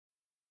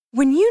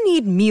When you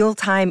need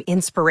mealtime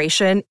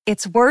inspiration,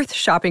 it's worth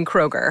shopping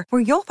Kroger,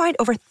 where you'll find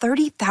over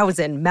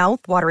 30,000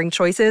 mouth-watering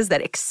choices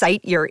that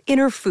excite your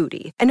inner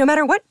foodie. And no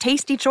matter what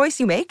tasty choice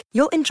you make,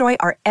 you'll enjoy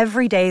our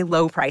everyday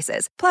low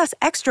prices, plus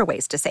extra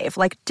ways to save,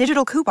 like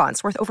digital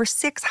coupons worth over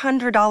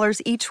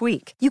 $600 each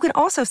week. You can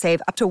also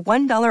save up to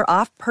 $1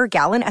 off per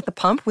gallon at the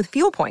pump with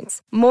fuel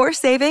points. More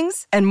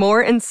savings and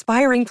more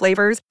inspiring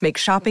flavors make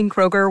shopping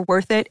Kroger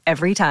worth it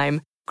every time.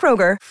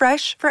 Kroger,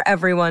 fresh for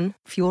everyone.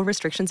 Fuel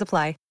restrictions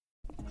apply.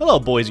 Hello,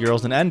 boys,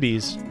 girls, and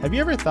NBs. Have you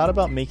ever thought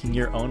about making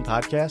your own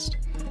podcast?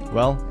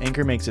 Well,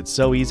 Anchor makes it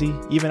so easy,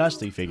 even us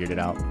three figured it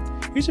out.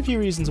 Here's a few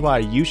reasons why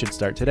you should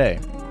start today,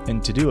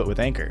 and to do it with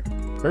Anchor.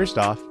 First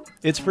off,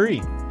 it's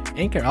free.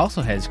 Anchor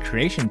also has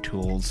creation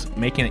tools,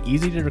 making it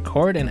easy to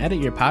record and edit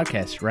your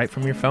podcast right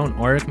from your phone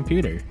or a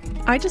computer.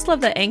 I just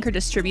love that Anchor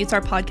distributes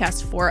our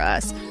podcast for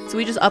us. So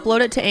we just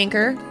upload it to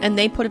Anchor, and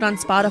they put it on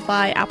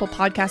Spotify, Apple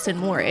Podcasts, and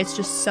more. It's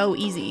just so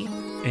easy.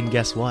 And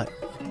guess what?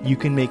 You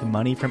can make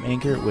money from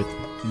Anchor with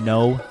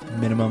no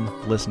minimum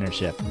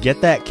listenership.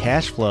 Get that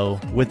cash flow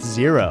with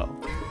 0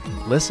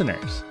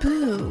 listeners.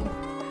 Boo.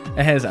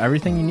 It has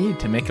everything you need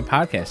to make a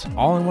podcast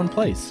all in one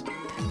place.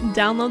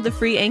 Download the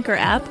free Anchor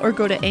app or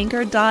go to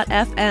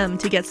anchor.fm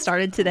to get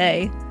started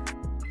today.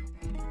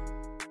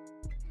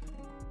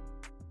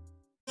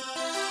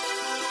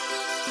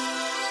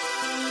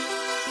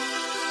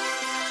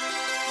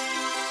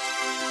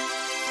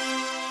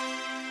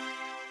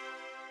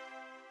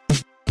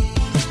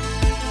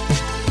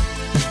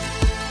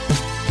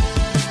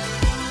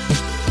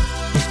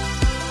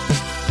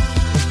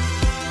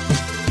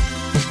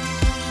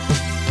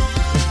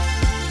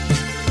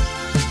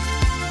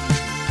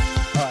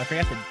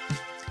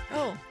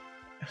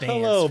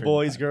 Hello,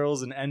 boys,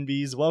 girls, and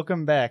NBs.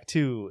 Welcome back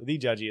to the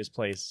judgiest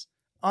place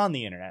on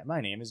the internet.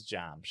 My name is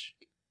Jamsh.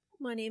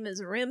 My name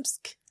is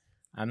Rimsk.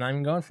 I'm not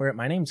even going for it.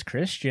 My name's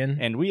Christian.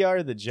 And we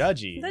are the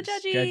Judgies. The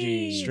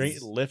Judgies.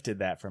 Straight lifted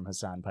that from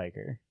Hassan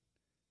Piker.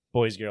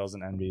 Boys, girls,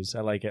 and NBs.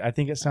 I like it. I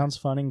think it sounds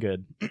fun and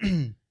good.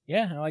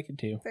 Yeah, I like it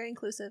too. Very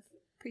inclusive.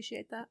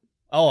 Appreciate that.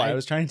 Oh, I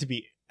was trying to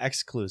be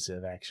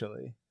exclusive,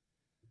 actually.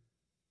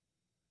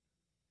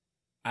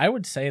 I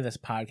would say this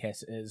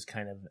podcast is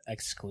kind of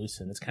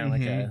exclusive. It's kind of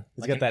like a...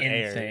 It's got that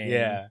air. thing.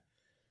 Yeah.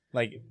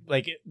 Like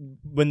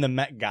when the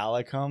Met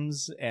Gala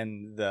comes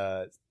and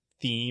the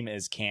theme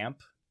is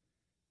camp,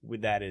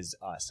 that is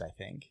us, I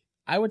think.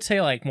 I would say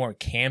like more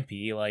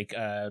campy, like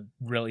a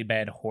really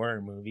bad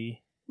horror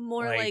movie.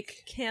 More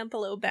like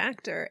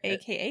Campylobacter,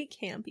 a.k.a.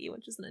 campy,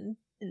 which is an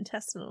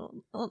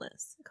intestinal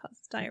illness. It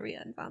causes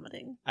diarrhea and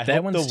vomiting. I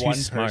hope the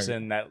one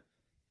person that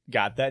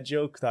got that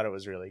joke thought it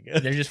was really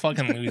good. They're just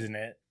fucking losing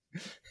it.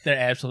 They're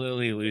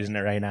absolutely losing it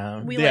right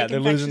now. They're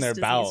losing their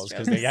bowels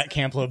because they got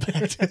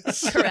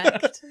Campylobacter.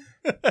 Correct.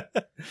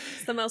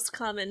 It's the most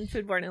common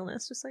foodborne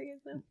illness, just so you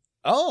guys know.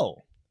 Oh.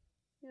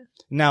 Yeah.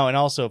 Now, and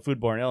also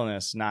foodborne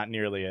illness, not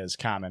nearly as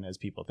common as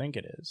people think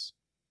it is.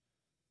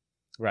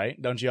 Right?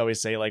 Don't you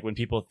always say, like, when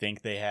people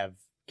think they have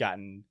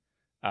gotten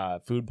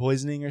food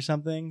poisoning or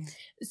something?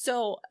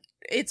 So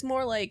it's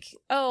more like,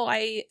 oh,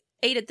 I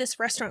ate at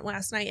this restaurant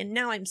last night and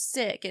now I'm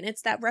sick and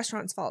it's that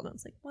restaurant's fault. And I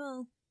was like,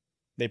 well...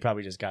 They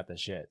probably just got the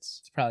shits.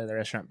 It's probably the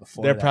restaurant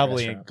before. They're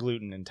probably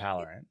gluten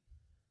intolerant.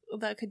 Well,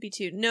 that could be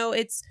too. No,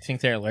 it's... You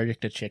think they're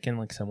allergic to chicken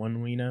like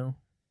someone we know?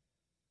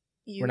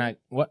 We're not...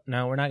 What?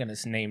 No, we're not going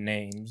to name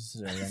names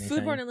or anything.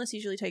 Foodborne illness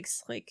usually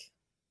takes, like,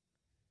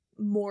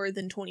 more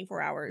than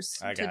 24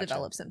 hours to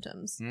develop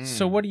symptoms.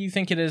 So what do you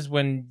think it is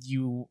when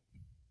you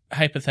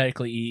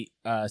hypothetically eat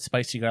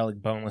spicy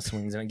garlic boneless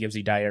wings and it gives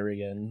you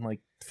diarrhea in,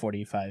 like,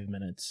 45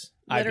 minutes?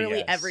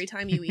 Literally IBS. every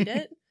time you eat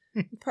it?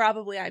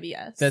 Probably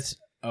IBS. That's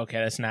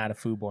not a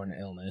foodborne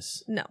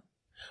illness. No.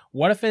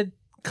 What if it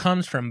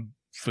comes from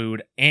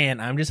food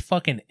and I'm just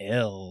fucking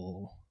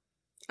ill?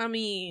 I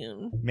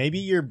mean... Maybe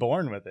you're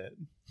born with it.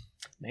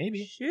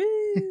 Maybe.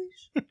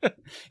 Sheesh.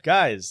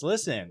 Guys,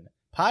 listen.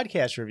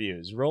 Podcast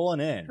reviews rolling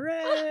in.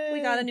 Hooray!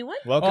 We got a new one?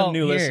 Welcome,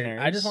 new listeners.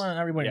 I just want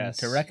everybody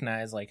to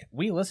recognize, like,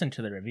 we listen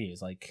to the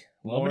reviews. Like,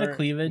 a little bit of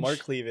cleavage. More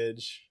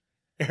cleavage.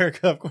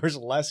 Erica, of course,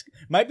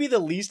 might be the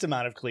least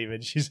amount of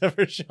cleavage she's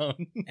ever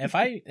shown. If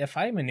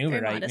I maneuver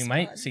right, we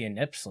might see a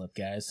nip slip,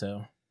 guys.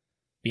 So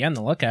be on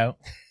the lookout.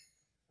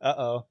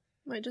 Uh-oh.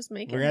 Might just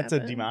make We're it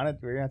happen.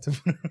 We're going to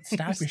have to...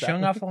 Stop, you're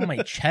showing off all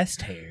my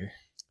chest hair.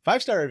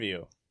 5-star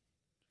review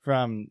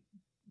from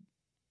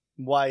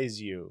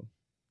Wise-U.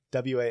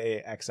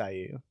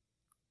 W-A-A-X-I-U.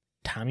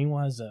 Tommy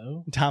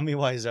Wiseau. Tommy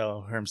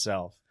Wiseau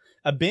himself.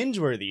 A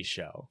binge-worthy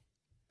show.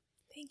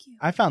 Thank you.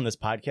 I found this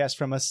podcast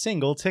from a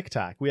single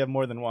TikTok. We have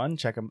more than one.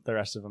 Check the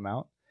rest of them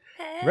out.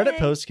 Hey. Reddit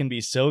posts can be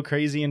so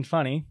crazy and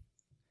funny,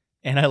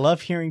 and I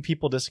love hearing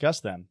people discuss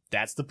them.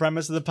 That's the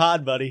premise of the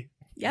pod, buddy.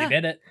 Yeah. You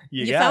did it.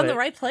 You found the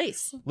right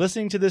place.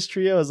 Listening to this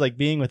trio is like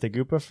being with a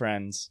group of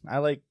friends. I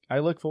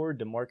look forward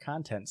to more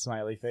content,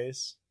 smiley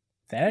face.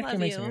 That actually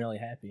makes me really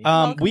happy.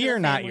 We are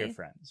not your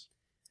friends.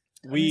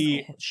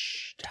 We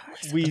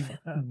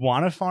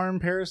want to farm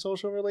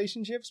parasocial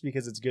relationships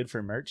because it's good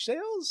for merch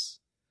sales.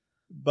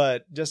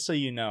 But just so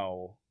you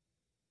know,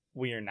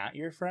 we are not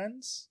your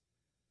friends.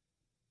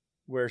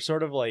 we're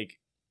sort of like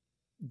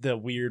the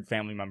weird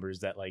family members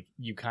that like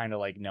you kind of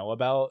like know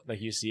about, like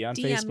you see on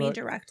DM Facebook. me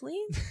directly.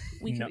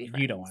 We No, can be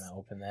friends. you don't want to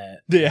open that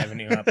Yeah.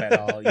 avenue up at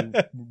all. You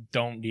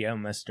don't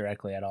DM us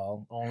directly at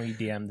all. Only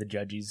DM the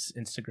judge's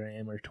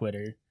Instagram or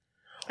Twitter.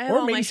 I have Or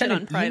all my maybe shit send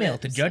on an private, email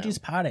to so-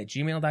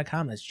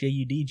 judgespod@gmail.com. That's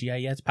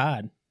JUDGIS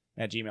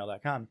at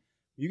gmail.com.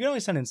 You can only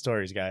send in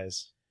stories,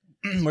 guys.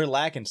 We're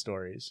lacking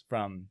stories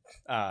from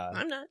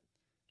I'm not.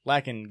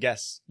 lacking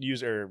guest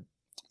user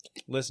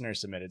listener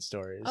submitted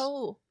stories.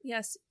 Oh,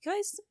 yes.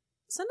 Guys,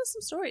 send us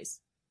some stories.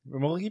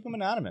 We'll keep them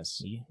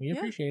anonymous We Yeah.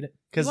 appreciate it. You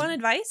because want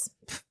advice?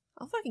 Pfft,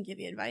 I'll fucking give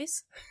you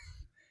advice.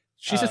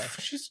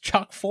 She's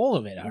chock full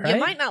of it, all right? You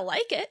might not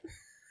like it.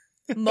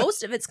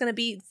 Most of it's going to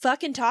be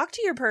fucking talk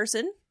to your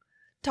person.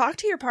 Talk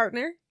to your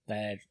partner.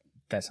 That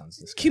sounds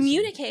disgusting.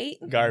 Communicate.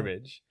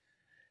 garbage.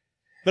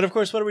 But of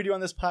course, what do we do on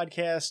this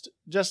podcast?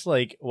 Just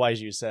like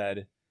Waiju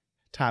said,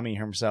 Tommy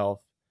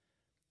himself,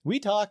 we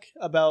talk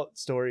about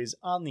stories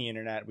on the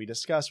internet. We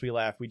discuss, we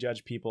laugh, we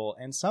judge people,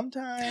 and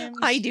sometimes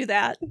I do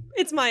that.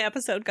 It's my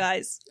episode,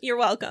 guys. You're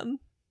welcome.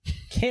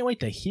 Can't wait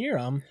to hear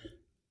them.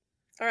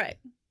 All right.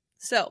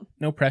 So,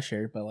 No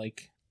pressure, but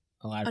like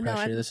a lot of Oh, no,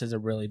 pressure. I- This is a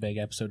really big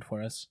episode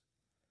for us.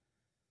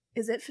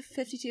 is it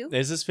 52?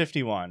 This is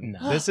 51.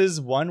 No. This is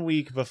 1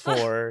 week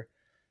before,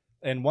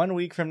 and 1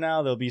 week from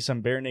now, there'll be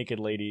some bare naked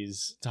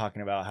ladies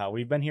talking about how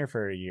we've been here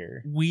for a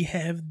year. We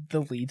have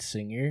the lead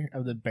singer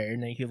of the Bare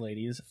Naked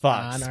Ladies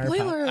Fuck. on our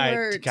Spoiler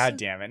alert. God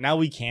damn it. Now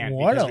we can't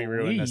What because a we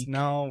ruined this. week.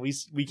 No,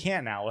 we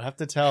can't now. We'll have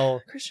to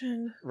tell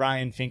Christian,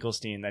 Ryan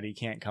Finkelstein that he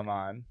can't come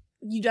on.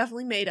 you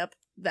definitely made up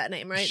that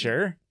name, right?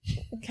 Sure.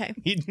 Okay.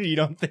 You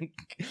don't think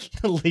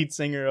the lead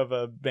singer of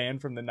a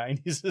band from the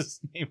 90s,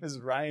 his name is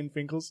Ryan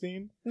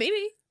Finkelstein?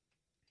 Maybe.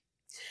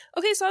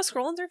 Okay, so I was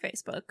scrolling through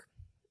Facebook.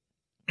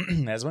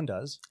 As one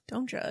does.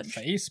 Don't judge.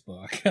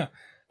 Facebook.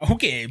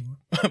 Okay,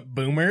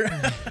 boomer.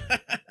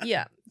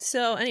 Yeah.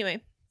 So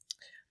anyway,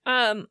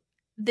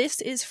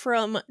 this is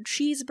from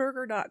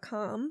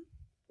cheeseburger.com,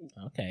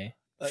 Okay.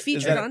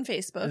 featured on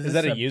Facebook. Is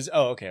that a a- use?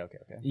 Oh, okay.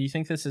 You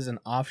think this is an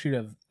offshoot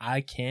of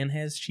I Can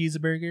Has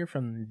Cheeseburger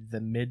from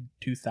the mid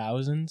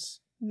 2000s?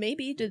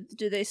 Maybe.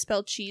 Do they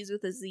spell cheese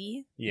with a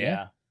Z?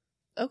 Yeah.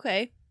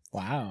 Okay.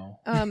 Wow.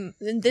 And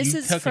this you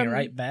is took from me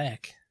right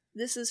back.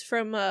 this is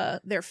from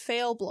their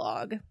fail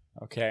blog.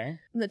 Okay.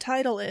 And the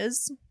title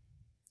is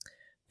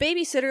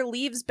Babysitter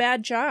Leaves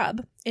Bad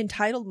Job.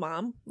 Entitled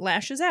Mom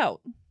Lashes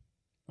Out.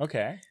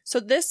 Okay. So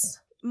this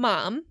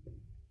mom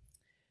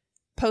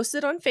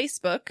posted on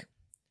Facebook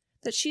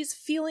that she's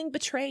feeling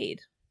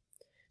betrayed.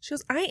 She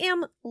goes, I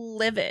am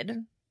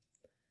livid.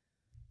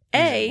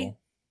 A, Miserable.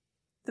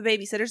 the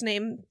babysitter's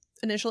name,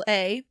 initial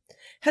A,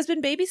 has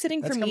been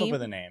babysitting Let's for come me. up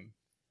with a name.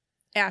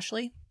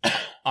 Ashley.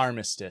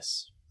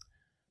 Armistice.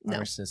 No.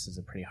 Armistice is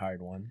a pretty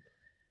hard one.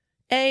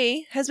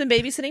 A has been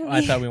babysitting me.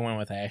 I thought we went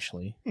with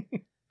Ashley.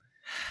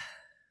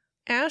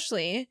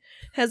 Ashley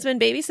has been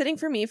babysitting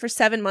for me for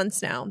 7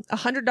 months now,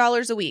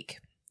 $100 a week.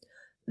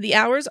 The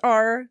hours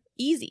are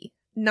easy,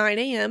 9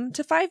 a.m.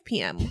 to 5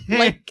 p.m.,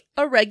 like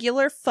a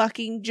regular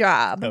fucking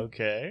job.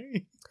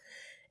 Okay.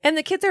 And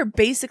the kids are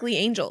basically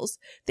angels.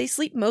 They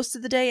sleep most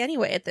of the day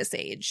anyway at this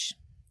age.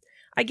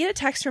 I get a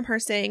text from her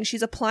saying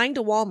she's applying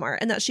to Walmart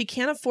and that she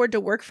can't afford to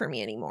work for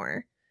me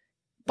anymore.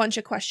 Bunch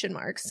of question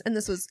marks. And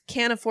this was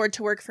can't afford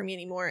to work for me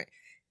anymore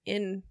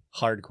in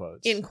Hard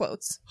quotes.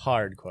 quotes.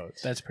 Hard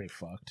quotes. That's pretty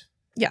fucked.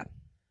 Yeah.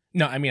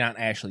 No, I mean on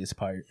Ashley's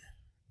part.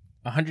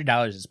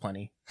 $100 is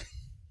plenty.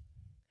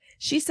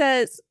 She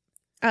says,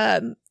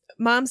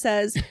 Mom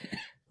says,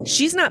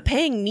 she's not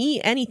paying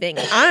me anything.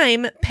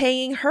 I'm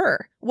paying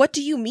her. What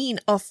do you mean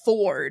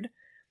afford?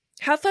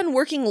 Have fun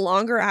working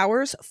longer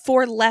hours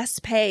for less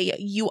pay,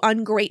 you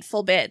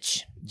ungrateful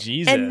bitch.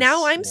 Jesus. And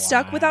now I'm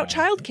stuck without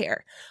Wow.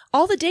 childcare.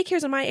 All the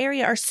daycares in my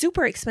area are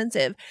super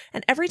expensive.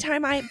 And every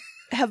time I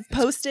have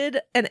posted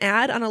an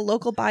ad on a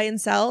local buy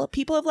and sell,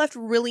 people have left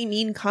really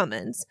mean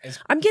comments.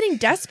 I'm getting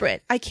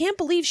desperate. I can't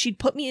believe she'd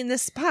put me in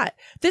this spot.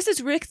 This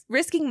is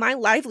risking my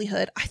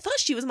livelihood. I thought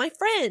she was my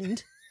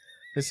friend.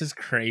 This is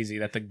crazy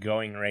that the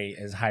going rate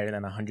is higher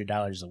than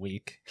 $100 a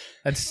week.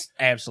 That's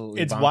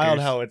absolutely It's bonkers. wild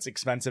how it's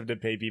expensive to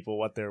pay people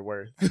what they're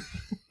worth.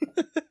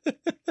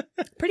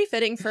 Pretty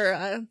fitting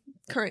for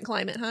current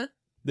climate, huh?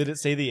 Did it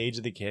say the age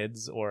of the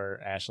kids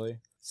or Ashley?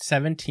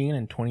 17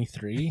 and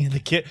 23. The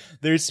kid,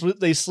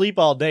 they sleep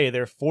all day.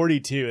 They're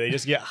 42. They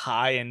just get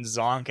high and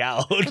zonk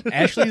out.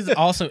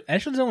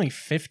 Ashley's only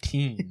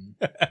 15.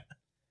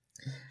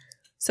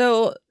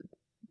 So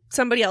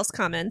somebody else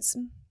comments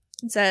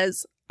and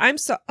says, I'm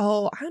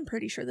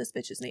pretty sure this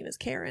bitch's name is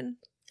Karen.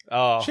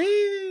 Oh,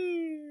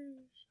 Sheesh.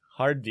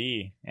 hard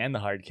D and the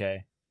hard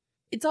K.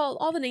 It's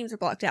all the names are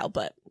blocked out,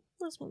 but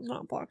this one's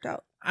not blocked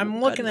out. I'm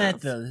Good looking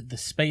enough. at the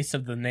space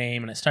of the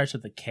name, and it starts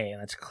with a K,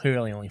 and that's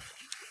clearly only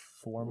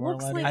 4 more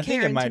Looks letters. like I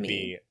think Karen it to might me.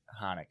 be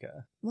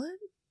Hanukkah. What?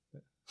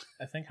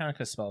 I think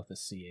Hanukkah's spelled with a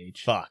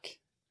CH. Fuck.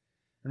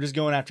 I'm just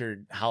going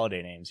after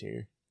holiday names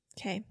here.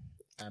 Okay.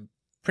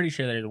 Pretty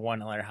sure there's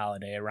one other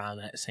holiday around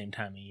that same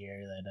time of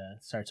year that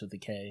starts with a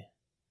K.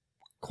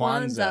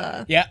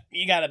 Kwanzaa. Yeah,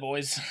 you got it,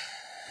 boys.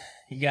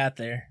 You got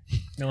there.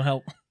 No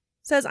help.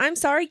 Says, I'm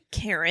sorry,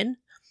 Karen,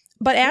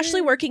 but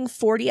Ashley working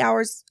 40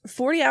 hours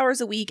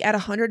a week at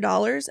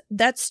 $100,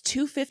 that's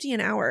 $250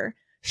 an hour.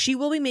 She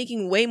will be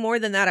making way more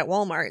than that at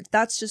Walmart.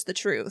 That's just the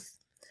truth.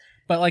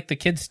 But like the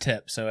kids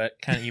tip, so it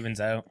kind of evens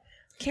out.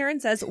 Karen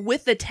says,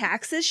 with the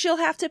taxes she'll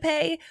have to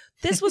pay,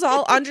 this was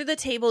all under the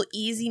table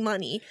easy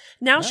money.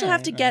 Now she'll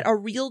have to get a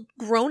real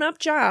grown-up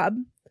job,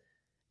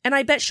 and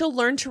I bet she'll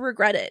learn to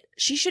regret it.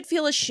 She should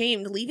feel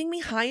ashamed leaving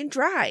me high and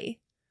dry.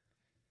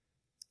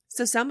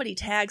 So somebody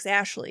tags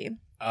Ashley.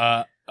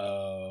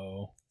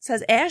 Uh-oh.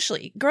 Says,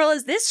 Ashley, girl,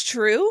 is this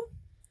true?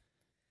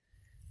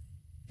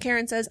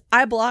 Karen says,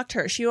 I blocked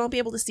her. She won't be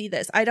able to see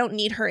this. I don't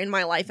need her in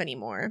my life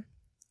anymore.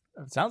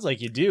 It sounds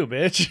like you do,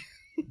 bitch.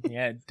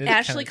 Yeah.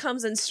 Ashley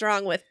comes in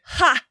strong with,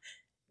 ha!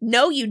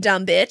 No, you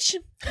dumb bitch.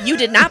 You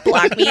did not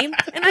block me,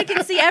 and I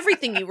can see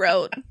everything you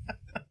wrote.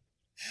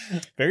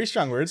 Very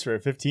strong words for a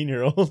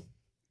 15-year-old.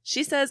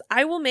 She says,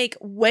 I will make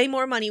way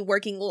more money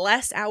working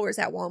less hours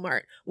at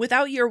Walmart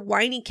without your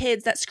whiny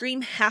kids that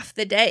scream half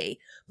the day.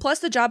 Plus,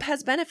 the job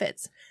has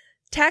benefits.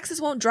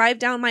 Taxes won't drive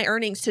down my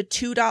earnings to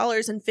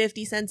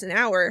 $2.50 an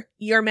hour.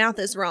 Your math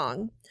is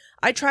wrong.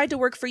 I tried to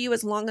work for you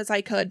as long as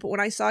I could, but when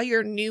I saw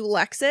your new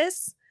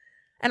Lexus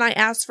and I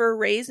asked for a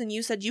raise and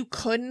you said you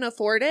couldn't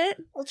afford it,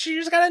 Well, she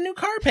just got a new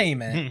car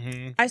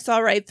payment. I saw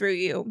right through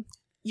you.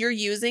 You're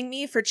using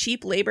me for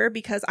cheap labor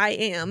because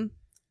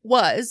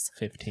was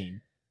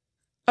 15.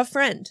 a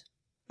friend.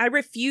 I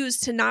refuse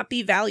to not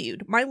be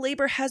valued. My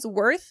labor has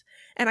worth,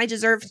 and I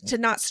deserve to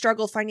not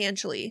struggle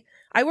financially.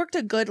 I worked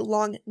a good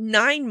long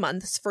 9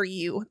 months for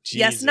you. Jesus.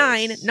 Yes,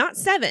 9, not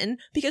 7,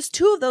 because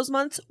 2 of those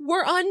months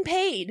were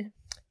unpaid.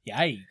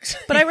 Yikes.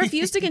 But I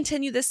refuse to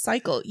continue this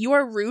cycle. You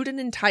are rude and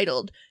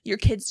entitled. Your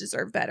kids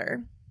deserve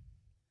better.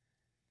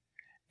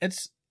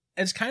 It's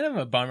kind of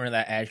a bummer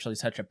that Ashley's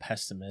such a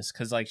pessimist,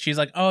 because like she's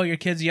like, oh, your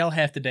kids yell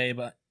half the day,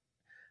 but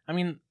I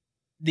mean,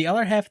 the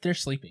other half, they're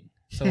sleeping.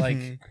 So like,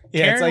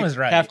 Yeah, Karen it's like was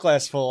right. half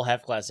glass full,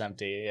 half glass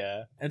empty.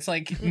 Yeah. It's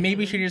like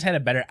maybe she just had a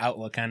better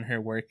outlook on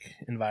her work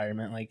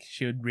environment. Like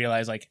she would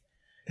realize like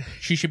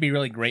she should be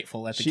really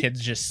grateful that the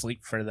kids just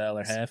sleep for the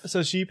other half.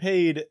 So she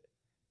paid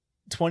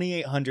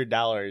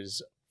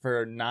 $2,800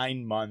 for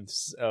 9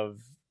 months of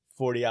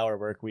 40-hour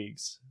work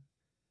weeks.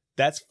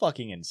 That's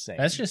fucking insane.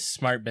 That's just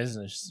smart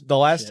business. The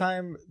last shit.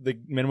 time the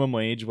minimum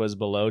wage was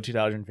below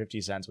 $2.50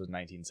 was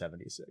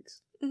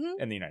 1976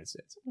 in the United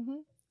States. Mm-hmm.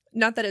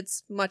 Not that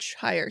it's much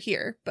higher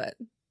here, but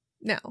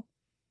now.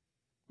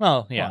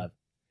 Well, yeah. Well,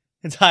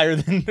 it's higher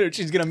than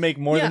she's going to make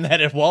more than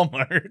that at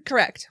Walmart.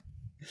 Correct.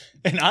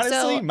 And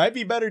honestly, So- might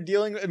be better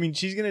dealing. I mean,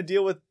 she's going to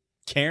deal with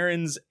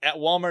Karens at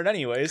Walmart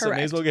anyway, so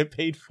may as well get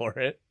paid for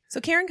it.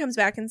 So Karen comes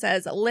back and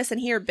says, listen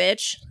here,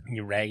 bitch.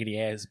 You raggedy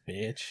ass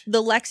bitch.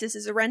 The Lexus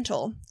is a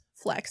rental.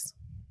 Flex.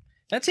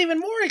 That's even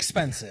more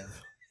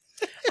expensive.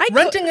 I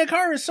Renting a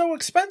car is so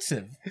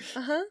expensive.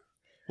 Uh-huh.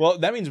 Well,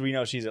 that means we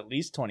know she's at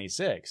least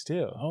 26,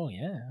 too. Oh,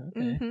 yeah.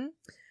 Okay. Mm-hmm.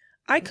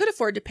 I could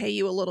afford to pay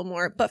you a little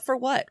more, but for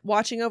what?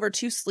 Watching over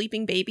 2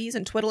 sleeping babies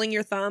and twiddling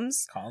your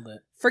thumbs? Called it.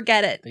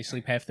 Forget it. They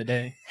sleep half the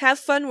day. Have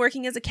fun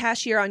working as a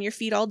cashier on your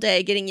feet all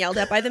day, getting yelled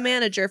at by the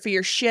manager for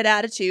your shit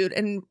attitude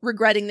and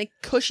regretting the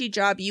cushy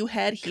job you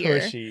had here.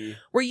 Cushy.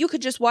 Where you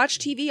could just watch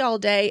TV all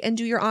day and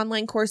do your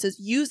online courses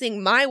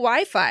using my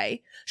Wi-Fi.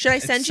 Should I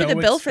send you the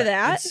bill for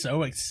that? It's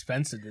so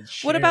expensive.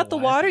 What about the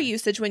water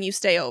usage when you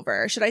stay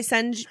over? Should I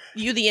send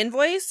you the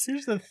invoice?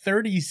 Here's the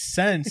 30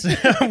 cents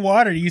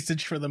water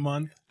usage for the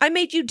month. I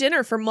made you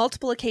dinner for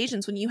multiple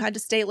occasions when you had to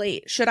stay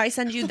late. Should I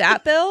send you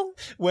that bill?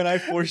 When I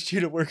forced you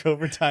to work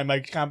overtime,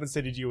 I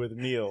compensated you with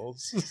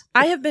meals.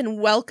 I have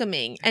been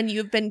welcoming and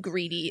you've been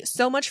greedy.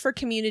 So much for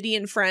community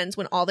and friends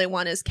when all they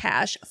want is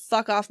cash.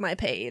 Fuck off my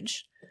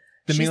page.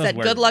 She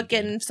said, good luck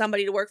getting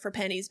somebody to work for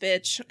pennies,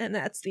 bitch. And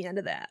that's the end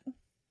of that.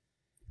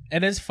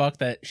 It is fucked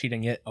that she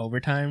didn't get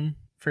overtime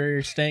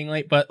for staying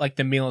late, but like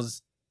the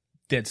meals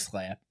did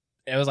slap.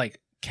 It was like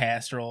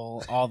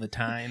casserole all the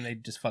time. They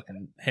just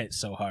fucking hit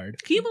so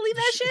hard. Can you believe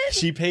that shit?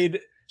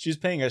 She was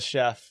paying a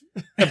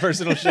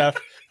personal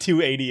chef,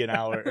 $2.80 an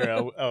hour,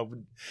 or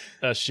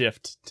a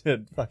shift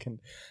to fucking.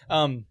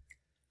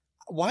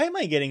 Why am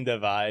I getting the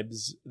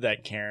vibes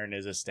that Karen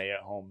is a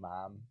stay-at-home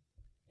mom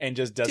and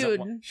just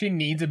doesn't? Dude. She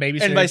needs a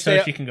babysitter And by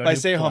she can go. By do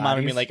stay-at-home mom,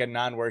 I Pilates. mean like a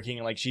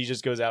non-working, like she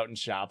just goes out and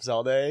shops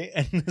all day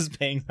and is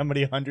paying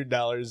somebody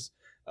 $100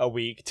 a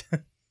week.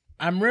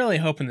 I'm really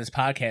hoping this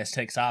podcast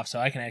takes off so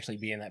I can actually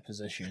be in that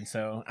position.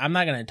 So I'm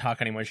not going to talk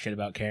any more shit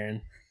about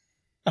Karen.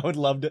 I would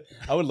love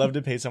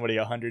to pay somebody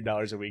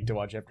 $100 a week to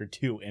watch after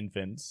 2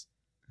 infants.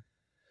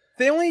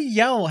 They only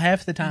yell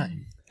half the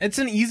time. It's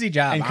an easy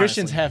job. And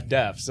Christian's honestly. half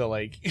deaf, so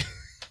like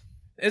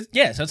So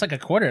it's like a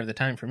quarter of the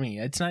time for me.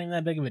 It's not even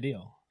that big of a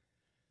deal.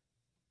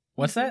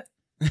 What's that?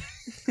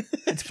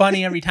 It's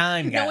funny every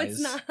time, guys.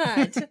 No,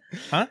 it's not.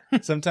 Huh?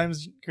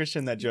 sometimes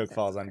Christian, that joke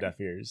falls on deaf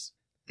ears.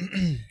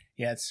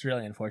 Yeah, it's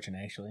really unfortunate,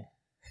 actually.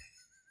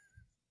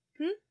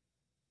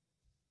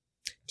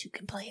 You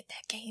can play at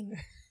that game.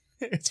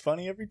 It's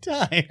funny every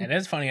time. It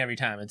is funny every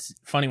time. It's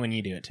funny when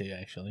you do it too,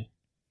 actually.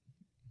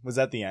 Was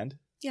that the end?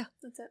 Yeah,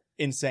 that's it.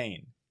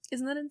 Insane.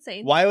 Isn't that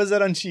insane? Why was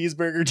that on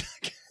Cheeseburger?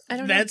 I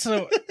don't That's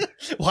know.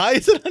 Why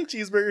is it on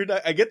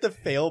Cheeseburger? I get the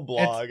fail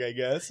blog, I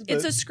guess. But...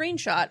 It's a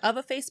screenshot of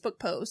a Facebook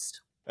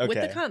post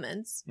with the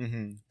comments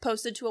Mm-hmm.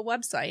 posted to a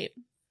website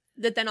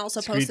that then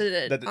also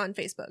posted it on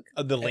Facebook.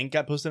 The link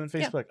got posted on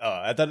Facebook? Yeah.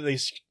 Oh, I thought they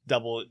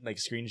double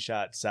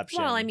screenshotception.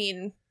 Well, I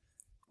mean,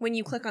 when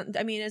you click on,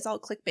 it's all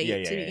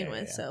clickbait to begin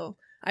with. So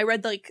I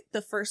read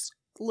the first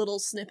little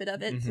snippet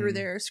of it through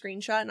their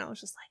screenshot, and I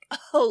was just like,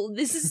 oh,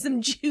 this is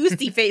some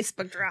juicy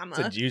Facebook drama.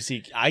 It's a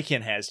juicy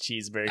Icon has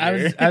cheeseburger.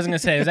 I was gonna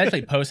say, it was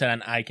actually posted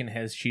on Icon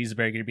has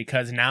cheeseburger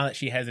because now that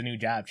she has a new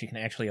job, she can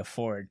actually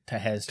afford to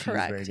has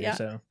cheeseburger. Yeah.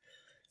 So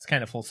it's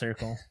kind of full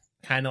circle.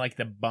 Kind of like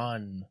the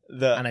bun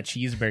on a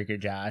cheeseburger,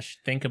 Josh.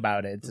 Think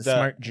about it. It's a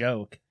smart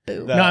joke.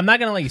 No, I'm not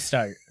gonna let you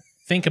start.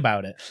 Think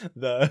about it.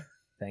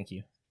 Thank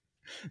you.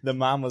 The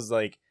mom was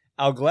like,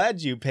 I'll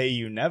glad you pay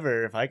you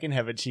never if I can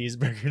have a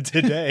cheeseburger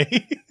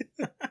today.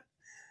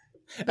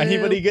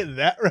 Anybody get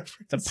that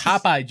reference? It's a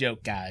Popeye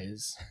joke,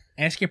 guys.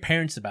 Ask your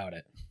parents about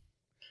it.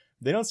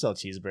 They don't sell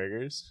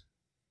cheeseburgers.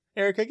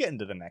 Erica, get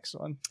into the next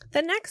one.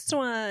 The next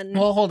one.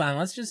 Well, hold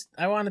on.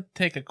 I want to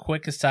take a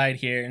quick aside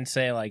here and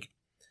say,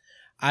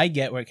 I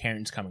get where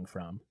Karen's coming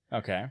from.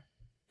 Okay.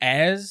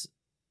 As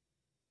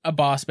a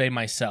boss babe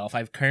myself,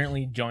 I've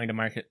currently joined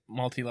a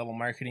multi-level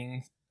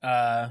marketing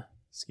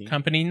scheme?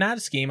 Company. Not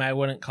a scheme, I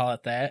wouldn't call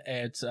it that.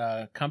 It's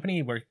a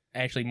company. We're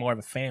actually more of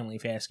a family,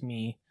 if you ask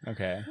me.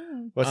 Okay.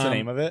 What's the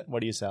name of it?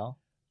 What do you sell?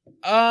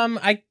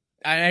 I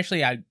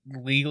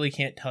legally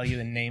can't tell you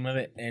the name of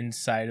it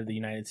inside of the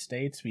United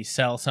States. We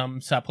sell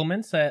some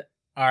supplements that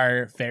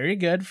are very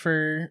good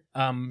for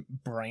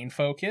brain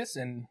focus,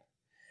 and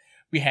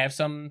we have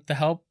some to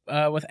help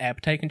with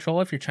appetite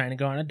control if you're trying to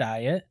go on a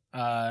diet.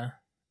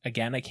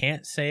 Again, I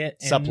can't say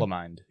it.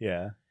 Supplement,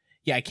 yeah.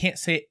 Yeah, I can't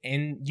say it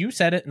in... You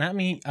said it, not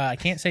me. I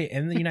can't say it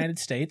in the United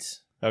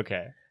States.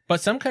 Okay. But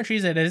some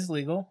countries it is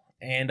legal.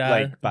 And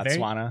like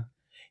Botswana?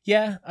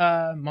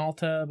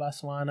 Malta,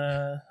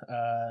 Botswana,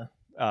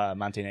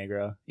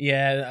 Montenegro.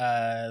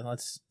 Yeah,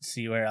 let's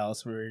see where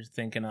else we're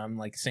thinking on.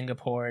 Like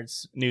Singapore,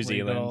 it's New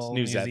Zealand.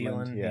 New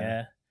Zealand,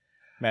 yeah.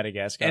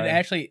 Madagascar. And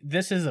actually,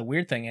 this is a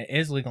weird thing. It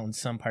is legal in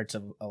some parts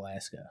of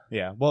Alaska.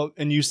 Yeah, well,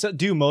 and you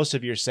do most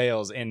of your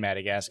sales in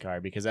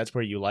Madagascar because that's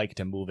where you like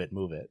to move it.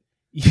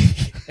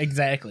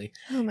 Exactly.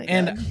 Oh my god.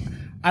 And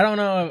I don't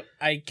know,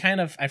 I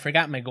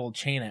forgot my gold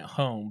chain at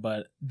home,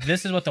 but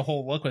this is what the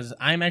whole look was.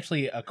 I'm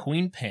actually a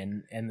queen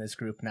pin in this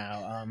group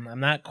now. I'm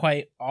not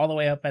quite all the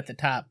way up at the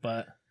top,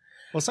 but...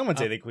 Well, some would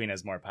say the queen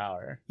has more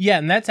power. Yeah,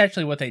 and that's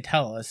actually what they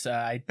tell us.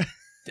 I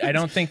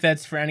don't think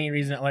that's for any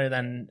reason other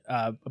than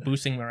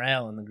boosting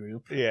morale in the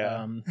group.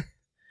 Yeah.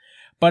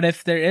 But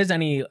if there is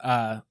any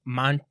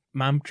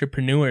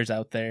mom-trepreneurs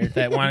out there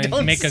that want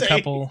to make a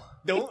couple...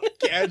 Don't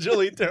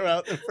casually throw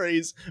out the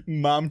phrase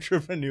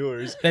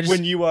mom-trepreneurs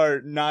when you are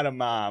not a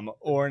mom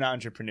or an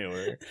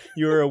entrepreneur.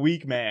 You're a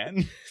weak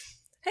man.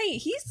 Hey,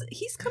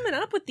 he's coming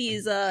up with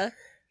these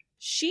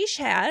sheesh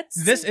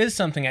hats. This is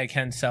something I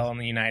can sell in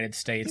the United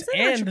States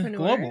and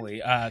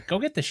globally. Go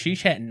get the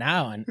sheesh hat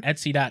now on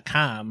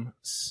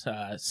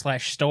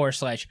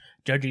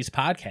Etsy.com/store/Judgy's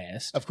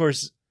podcast. Of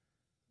course,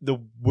 the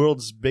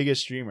world's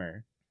biggest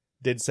streamer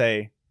did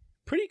say,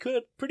 pretty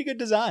good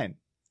design.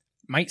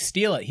 Might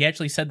steal it. He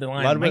actually said the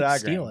line, might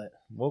steal it.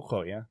 We'll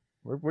quote you.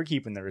 We're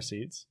keeping the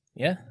receipts.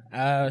 Yeah.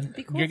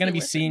 Cool, you're going to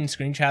be seeing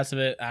screenshots of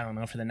it, I don't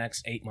know, for the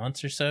next 8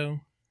 months or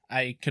so.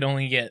 I could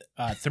only get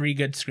 3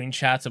 good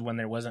screenshots of when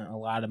there wasn't a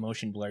lot of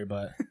motion blur,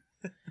 but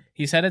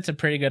he said it's a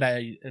pretty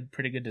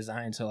good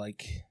design, so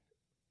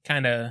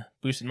kind of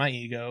boosted my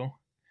ego.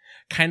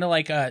 Kind of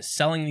like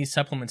selling these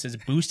supplements is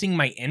boosting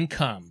my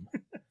income.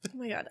 Oh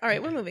my god. All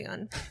right, we're moving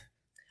on.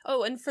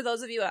 Oh, and for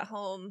those of you at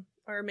home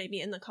or maybe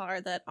in the car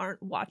that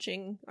aren't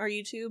watching our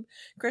YouTube,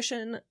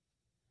 Christian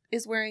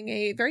is wearing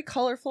a very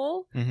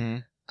colorful,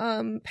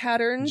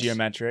 patterned,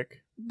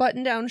 geometric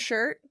button-down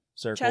shirt.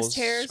 Circles, chest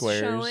hairs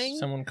squares. showing.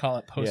 Someone call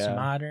it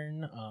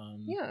postmodern.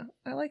 Yeah,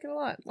 I like it a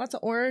lot. Lots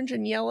of orange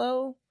and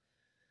yellow.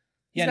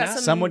 Yeah,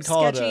 some would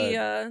call sketchy,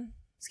 it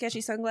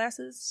sketchy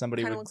sunglasses.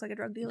 Somebody kind of would looks like a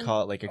drug dealer.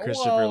 Call it like a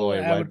Christopher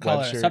Lloyd I would call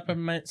Webb it shirt. a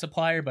supplement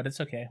supplier, but it's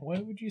okay.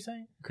 What would you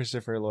say?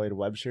 Christopher Lloyd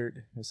Webb shirt,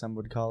 as some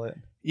would call it.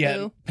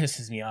 Yeah, it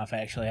pisses me off,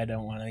 actually. I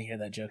don't want to hear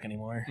that joke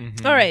anymore.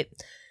 Mm-hmm. All right,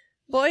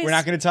 boys. We're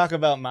not going to talk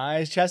about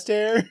my chest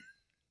hair.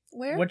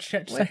 Where? What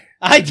chest hair?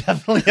 I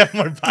definitely have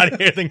more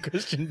body hair than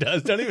Christian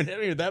does. Don't even hit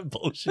me with that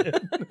bullshit.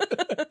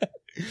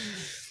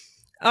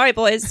 All right,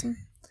 boys.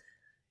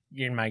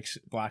 Your mic's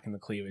blocking the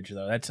cleavage,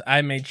 though.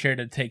 I made sure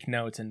to take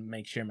notes and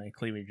make sure my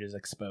cleavage is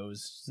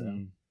exposed.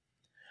 So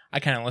I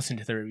kind of listened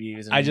to the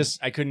reviews. And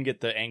I couldn't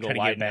get the angle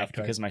wide enough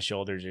because my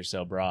shoulders are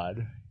so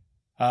broad.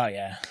 Oh,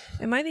 yeah.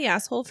 Am I the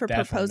asshole for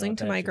proposing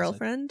to my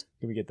girlfriend?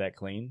 Can we get that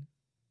clean?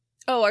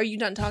 Oh, are you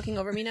done talking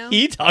over me now?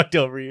 He talked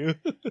over you.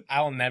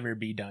 I'll never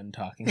be done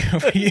talking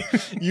over you.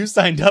 You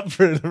signed up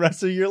for the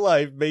rest of your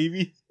life,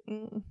 baby.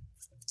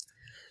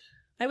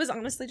 I was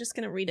honestly just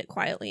going to read it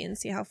quietly and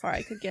see how far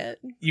I could get.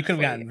 You could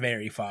have gotten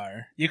very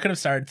far. You could have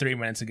started 3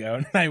 minutes ago,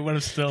 and I would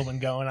have still been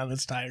going on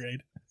this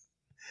tirade.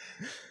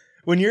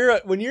 When you're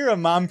a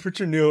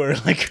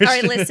mompreneur like Christian. All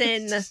right,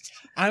 listen.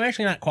 I'm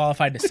actually not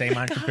qualified to say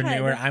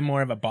entrepreneur. God. I'm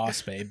more of a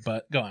boss babe,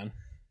 but go on.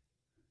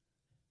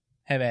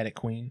 Have at it,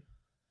 queen.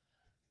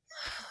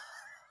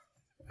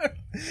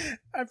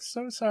 I'm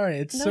so sorry.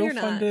 It's No, so you're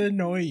fun not. to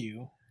annoy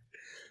you.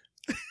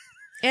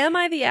 Am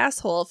I the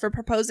asshole for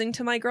proposing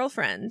to my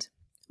girlfriend?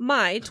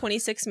 My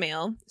 26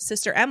 male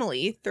sister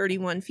Emily,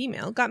 31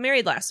 female, got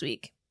married last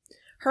week.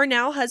 Her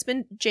now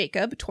husband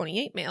Jacob,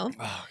 28 male,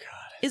 Oh,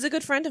 God. is a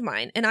good friend of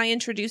mine, and I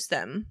introduced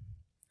them.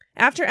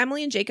 After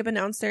Emily and Jacob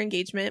announced their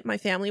engagement, my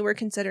family were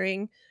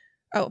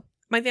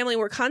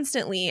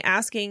constantly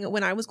asking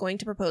when I was going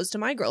to propose to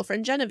my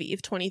girlfriend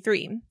Genevieve,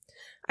 23.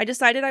 I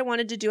decided I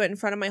wanted to do it in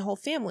front of my whole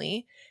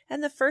family,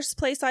 and the first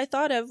place I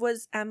thought of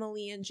was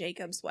Emily and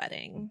Jacob's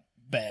wedding.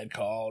 Bad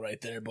call right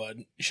there, bud.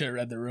 You should have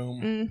read the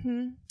room.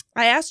 Mm-hmm.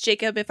 I asked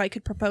Jacob if I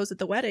could propose at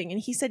the wedding, and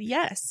he said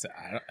yes. So,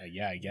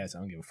 I guess. I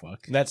don't give a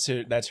fuck. That's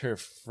her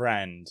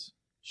friend.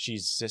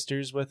 She's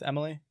sisters with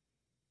Emily?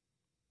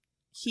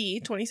 He,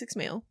 26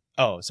 male.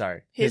 Oh,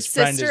 sorry. His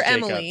friend sister, is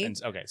Jacob. Emily.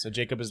 And, okay, so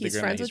Jacob is the He's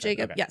groom. friends with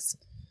Jacob. Okay. Yes.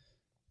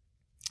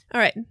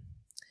 All right.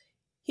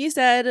 He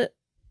said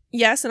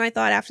yes, and I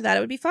thought after that it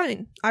would be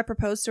fine. I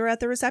proposed to her at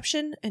the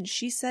reception, and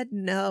she said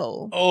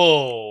no.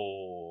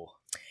 Oh.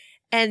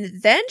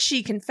 And then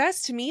she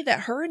confessed to me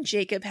that her and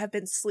Jacob have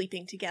been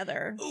sleeping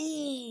together.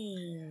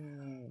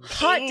 Ooh.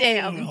 Hot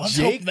damn. Let's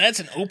hope that's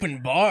an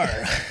open bar.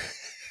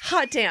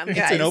 Hot damn, guys.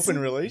 It's an open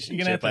You're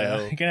relationship, I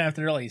hope. gonna have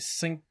to really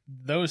sink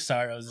those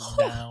sorrows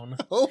down.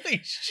 Holy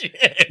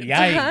shit.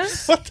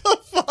 Yikes. What the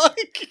fuck?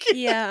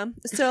 Yeah.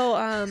 So,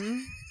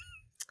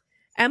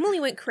 Emily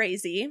went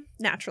crazy,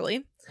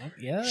 naturally.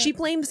 Yeah. She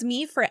blames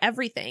me for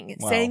everything,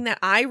 Wow. saying that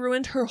I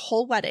ruined her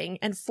whole wedding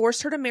and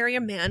forced her to marry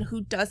a man who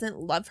doesn't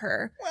love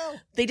her. Well,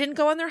 They didn't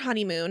go on their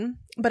honeymoon,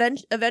 but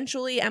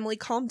eventually Emily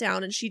calmed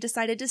down and she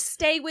decided to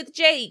stay with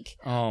Jake.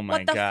 oh my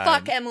What the God.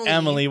 fuck, Emily?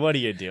 Emily, what are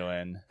you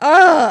doing?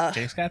 Ugh.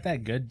 Jake's got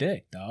that good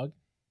dick, dog.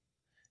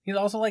 He's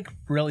also like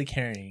really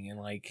caring and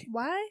like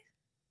Why?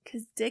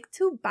 Because Dick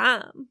too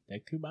bomb.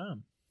 dick to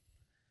bomb.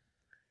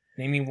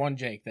 Name me one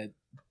Jake that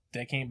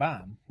dick ain't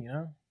bomb, you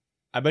know?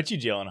 I bet you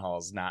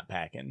Gyllenhaal's not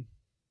packing.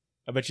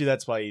 I bet you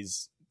that's why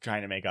he's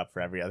trying to make up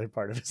for every other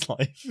part of his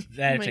life.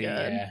 Actually,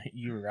 God. yeah,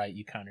 you were right.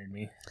 You countered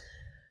me.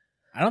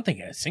 I don't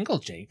think a single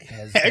Jake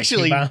has dick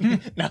Actually, to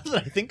bomb. now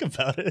that I think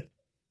about it,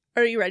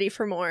 Are you ready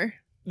for more?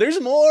 there's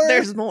more.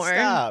 There's more.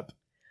 Stop.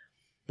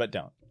 But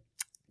don't.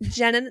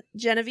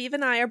 Genevieve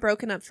and I are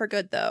broken up for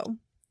good, though.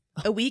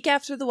 A week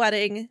after the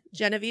wedding,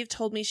 Genevieve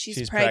told me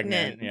she's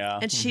pregnant. Yeah.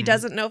 And she Mhm.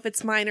 doesn't know if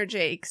it's mine or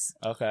Jake's.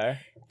 Okay.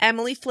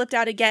 Emily flipped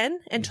out again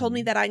and told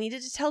me that I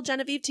needed to tell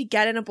Genevieve to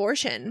get an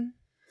abortion.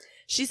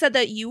 She said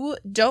that you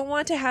don't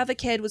want to have a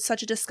kid with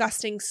such a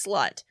disgusting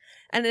slut.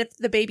 And if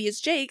the baby is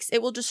Jake's,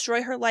 it will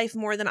destroy her life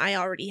more than I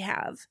already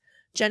have.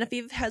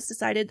 Genevieve has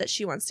decided that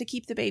she wants to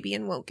keep the baby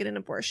and won't get an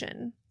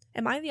abortion.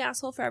 Am I the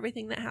asshole for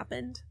everything that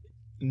happened?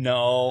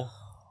 No.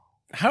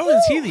 How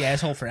is he the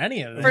asshole for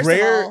any of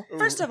this?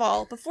 First of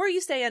all, before you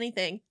say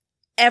anything,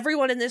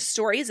 everyone in this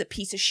story is a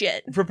piece of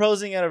shit.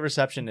 Proposing at a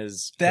reception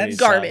is That's pretty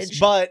garbage. sus.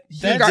 But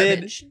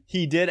Garbage.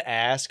 he did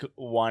ask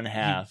one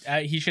half.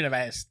 He should have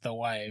asked the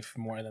wife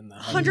more than the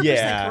 100%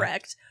 Yeah.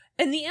 correct.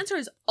 And the answer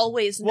is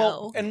always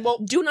no.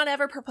 Do not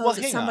ever propose Well,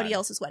 at hang somebody on.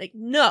 else's wedding.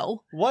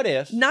 No. What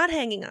if Not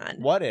hanging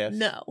on. What if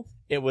No.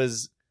 it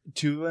was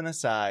to an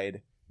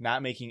aside,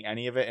 not making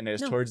any of it, and it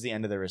was No. towards the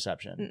end of the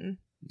reception?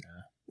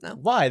 No.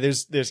 Why?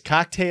 There's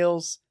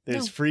cocktails,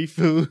 there's No. free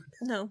food.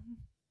 No.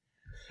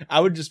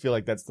 I would just feel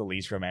like that's the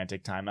least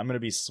romantic time. I'm gonna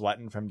be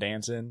sweating from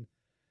dancing.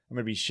 I'm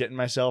gonna be shitting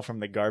myself from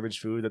the garbage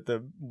food that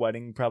the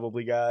wedding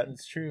probably got.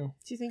 It's true.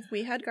 Do you think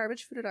we had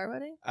garbage food at our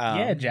wedding?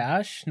 Yeah,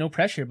 Josh. No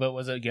pressure, but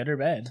was it good or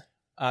bad?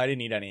 I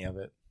didn't eat any of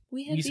it.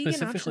 We had You vegan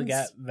specifically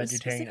options got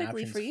vegetarian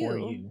specifically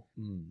options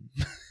for you.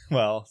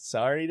 Well,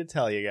 sorry to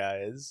tell you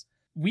guys.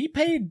 We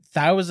paid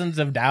thousands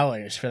of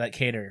dollars for that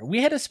caterer.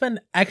 We had to spend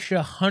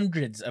extra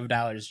hundreds of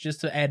dollars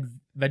just to add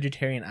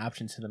vegetarian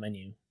options to the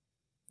menu.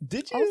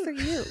 Did you? All for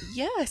you.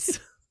 Yes.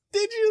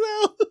 Did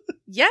you though?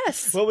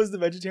 Yes. What was the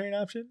vegetarian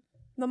option?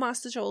 The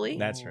mastacholi.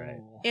 That's right.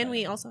 And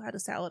we also had a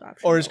salad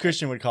option. Or as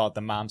Christian would call it,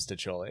 the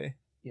momstacholi.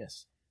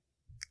 Yes.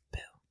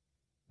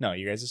 No,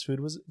 you guys'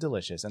 food was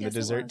delicious, and Yes, the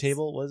it dessert was.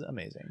 table was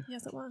amazing.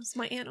 Yes, it was.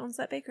 My aunt owns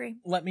that bakery.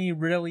 Let me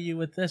riddle you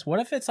with this. What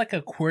if it's like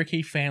a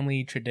quirky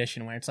family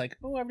tradition where it's like,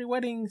 oh, every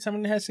wedding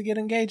someone has to get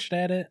engaged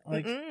at it?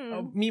 Like,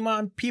 Mm-mm. Meemaw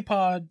and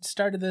Peepaw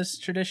started this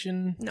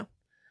tradition. No.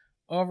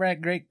 Over at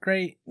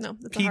Great No,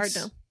 that's Pete's a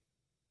hard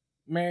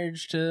no.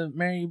 marriage to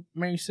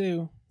Mary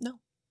Sue. No.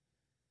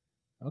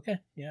 Okay,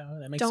 yeah,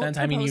 that makes Don't sense.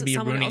 I mean, propose you'd at be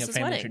someone ruining a else's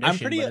family wedding.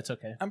 tradition, but it's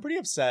okay. I'm pretty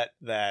upset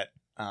that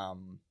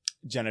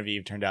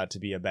Genevieve turned out to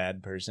be a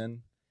bad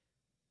person,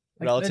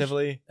 Like,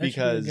 relatively, that should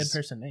be a because good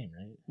person name,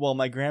 right? well,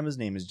 my grandma's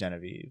name is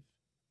Genevieve,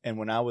 and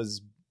when I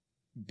was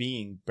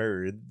being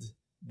birthed,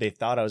 they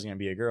thought I was going to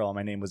be a girl.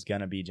 My name was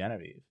gonna be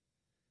Genevieve,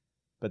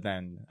 but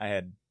then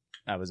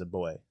I was a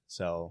boy,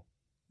 so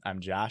I'm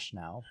Josh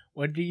now.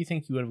 What do you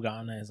think you would have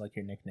gone as like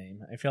your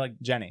nickname? I feel like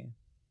Jenny.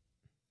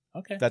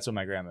 Okay. That's what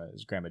my grandma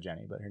is, Grandma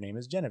Jenny, but her name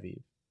is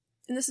Genevieve.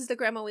 And this is the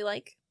grandma we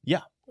like?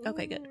 Yeah.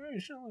 Okay, good.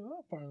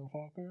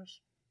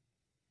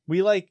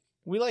 We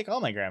like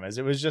all my grandmas.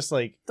 It was just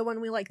like The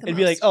one we like the it'd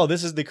most. be like, oh,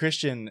 this is the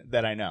Christian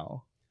that I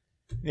know.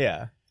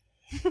 Yeah.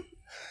 This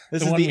The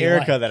is one the we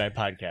Erica like. that I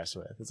podcast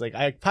with. It's like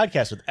I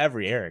podcast with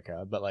every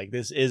Erica, but like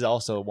this is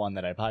also one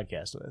that I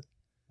podcast with.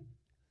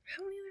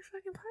 How many other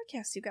fucking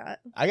podcasts you got?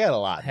 I got a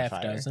lot. in Half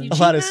fire. dozen. You A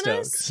lot of cheating on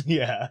us? Stokes.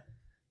 Yeah.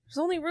 There's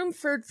only room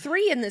for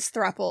 3 in this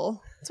thruple.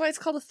 That's why it's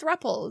called a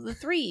thruple. The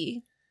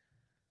 3.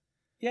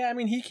 Yeah, I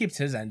mean, he keeps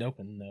his end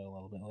open, though, a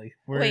little bit. Like,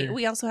 we're Wait,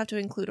 we also have to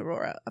include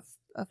Aurora.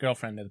 A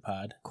girlfriend of the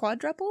pod.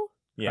 quadruple?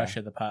 Yeah. Crush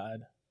of the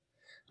pod.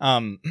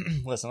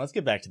 Listen, let's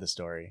get back to the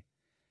story.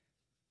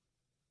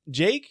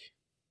 Jake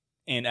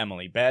and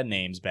Emily, bad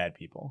names, bad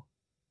people.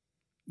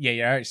 Yeah,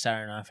 you're already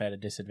starting off at a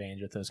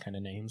disadvantage with those kind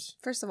of names.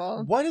 First of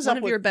all, What is one up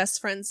of with your best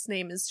friends'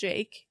 name is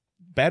Jake.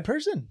 bad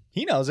person?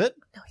 He knows it.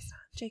 No, he's not.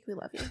 Jake, we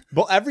love you.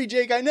 Well, every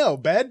Jake I know,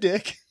 bad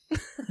dick,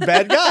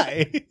 bad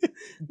guy.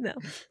 No.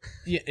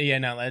 Yeah,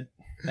 no,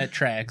 that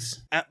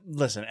tracks.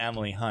 Listen,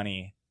 Emily,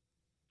 honey,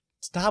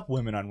 stop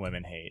women on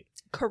women hate.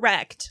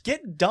 Correct.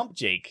 Dump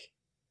Jake.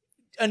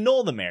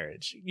 Annul the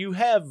marriage. You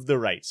have the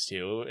rights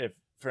to, if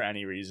for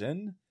any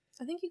reason.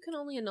 I think you can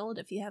only annul it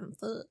if you haven't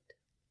fucked.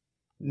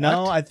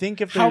 No, What? I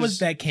think if How there's... is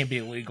that can't be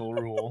a legal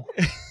rule?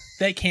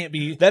 That can't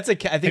be. That's I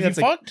think Have that's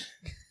you fucked?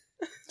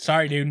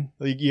 Sorry, dude.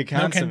 you can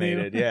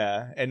consummated, do.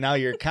 yeah. And now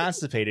you're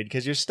constipated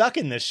because you're stuck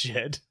in this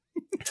shit.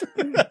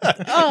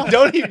 Oh,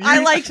 Don't even, I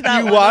liked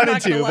that You one, I'm wanted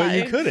not gonna to, but lie.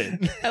 you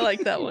couldn't. I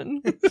like that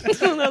one. That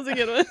was a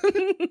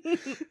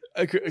good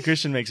one.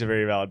 Christian makes a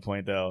very valid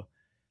point, though.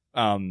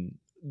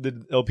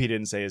 The OP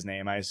didn't say his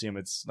name. I assume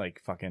it's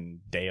like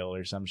fucking Dale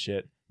or some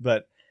shit.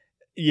 But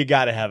you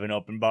gotta have an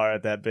open bar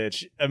at that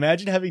bitch.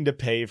 Imagine having to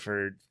pay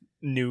for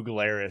New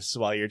Glarus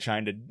while you're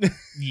trying to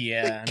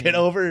Yeah. get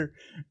over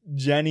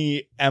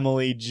Jenny,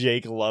 Emily,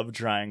 Jake love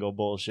triangle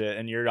bullshit,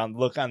 and you're on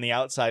the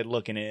outside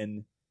looking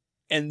in,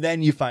 and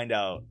then you find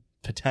out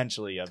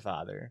potentially a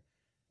father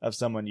of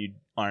someone you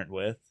aren't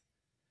with.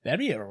 That'd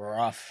be a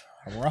rough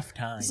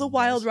time. It's a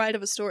wild ride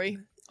of a story.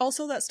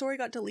 Also, that story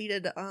got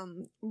deleted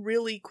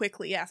really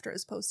quickly after it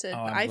was posted. Oh,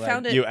 I'm I glad.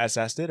 found it. You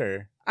SS'd it,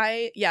 or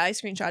I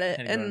screenshot it Had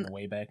to go in and the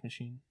Wayback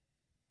Machine.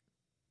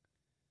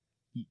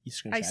 You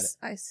screenshot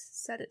I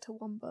set it to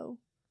Wumbo.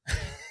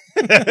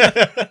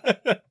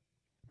 that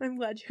I'm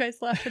glad you guys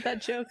laughed at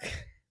that joke.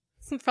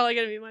 It's probably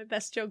gonna be my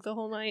best joke the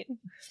whole night.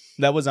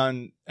 was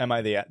on Am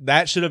I the...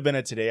 That should have been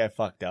a Today I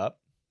Fucked Up.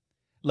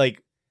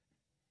 Like,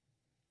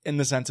 in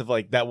the sense of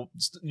like that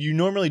you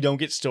normally don't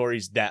get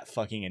stories that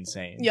fucking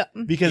insane. Yeah.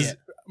 Because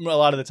a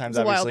lot of the times,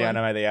 It's a wild obviously, on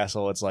one. Am I the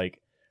Asshole, it's like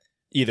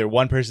either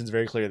one person's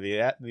very clearly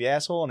the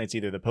asshole, and it's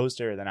either the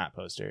poster or the not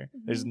poster.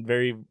 Mm-hmm. There's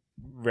very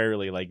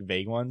rarely like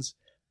vague ones.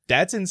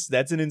 That's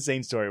an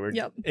insane story where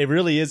Yep. it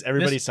really is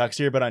everybody sucks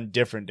here, but on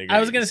different degrees. I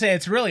was gonna say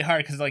it's really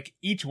hard because like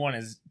each one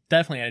is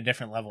definitely at a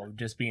different level of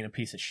just being a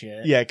piece of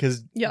shit. Yeah,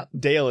 because Yep.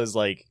 Dale is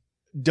like,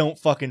 don't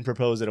fucking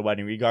propose at a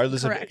wedding,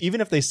 regardless of Correct.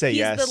 even if they say He's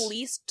yes. the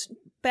least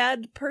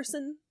bad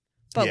person,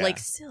 but Yeah. like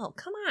still,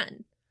 come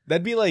on.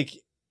 That'd be like,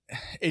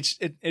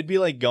 it'd be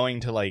like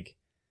going to like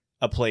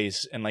a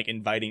place and like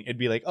inviting. It'd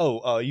be like,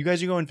 oh, you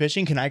guys are going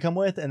fishing. Can I come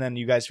with? And then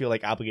you guys feel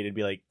like obligated to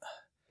be like,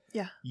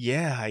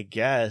 yeah, I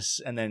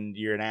guess. And then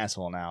you're an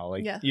asshole now.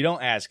 Like, Yeah. you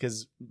don't ask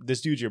because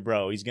this dude's your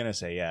bro. He's gonna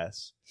say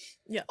yes.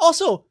 Yeah.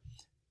 Also,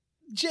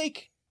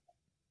 Jake,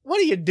 what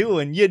are you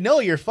doing? You know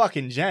you're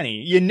fucking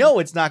Jenny. You know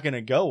it's not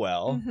gonna go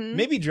well. Mhm.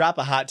 Maybe drop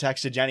a hot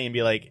text to Jenny and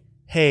be like,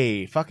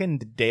 hey, fucking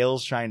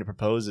Dale's trying to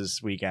propose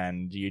this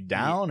weekend. You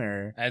down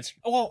or? I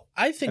think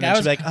And then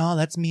she'd be like, oh,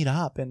 let's meet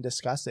up and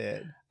discuss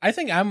it. I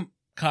think I'm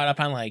caught up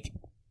on like,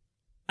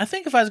 I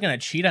think if I was gonna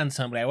cheat on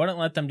somebody, I wouldn't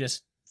let them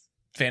just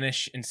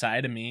finish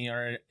inside of me,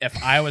 or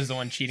if I was the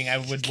one cheating, I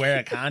would wear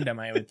a condom.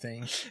 I would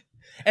think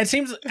it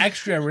seems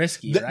extra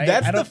risky, right?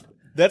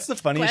 That's the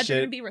funniest Glad you're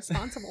shit. gonna be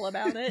responsible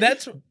about it.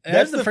 That's the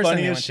first thing that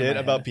funniest went to shit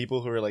my about head.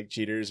 people who are like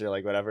cheaters or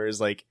like whatever is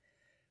like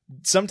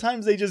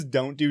sometimes they just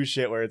don't do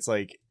shit where it's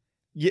like,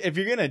 if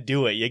you're gonna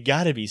do it, you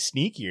gotta be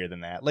sneakier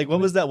than that. Like,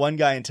 what was that one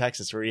guy in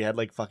Texas where he had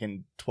like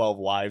fucking 12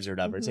 wives or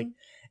whatever? It's like,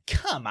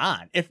 come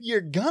on, if you're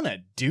gonna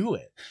do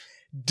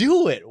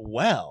it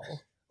well.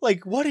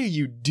 Like, what are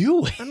you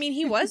doing? I mean,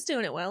 he was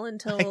doing it well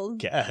until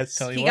Guess.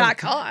 So he was. got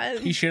caught.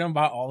 He should have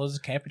bought all those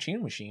cappuccino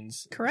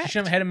machines. Correct. He should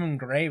have had him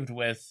engraved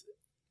with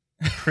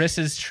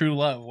Chris's true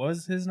love. What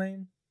was his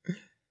name?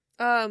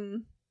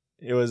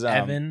 It was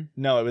Evan.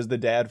 No, it was the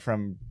dad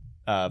from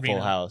Full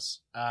Reno. House.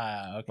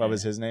 Okay. What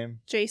was his name?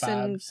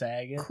 Jason Bob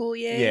Saget.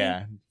 Coulier.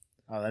 Yeah,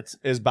 Oh, that's.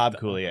 it was Bob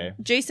Coulier.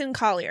 Jason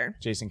Collier.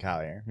 Jason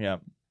Collier.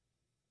 Yep.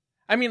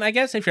 I mean, I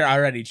guess if you're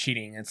already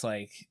cheating, it's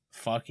like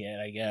fuck it.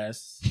 I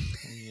guess.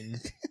 I mean,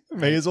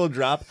 May as well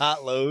drop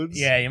hot loads.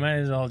 yeah, you might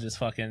as well just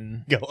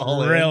fucking Go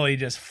all in. really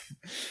just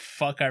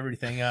fuck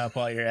everything up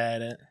while you're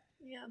at it.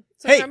 Yeah.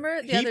 So Hey,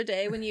 remember the other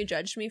day when you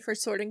judged me for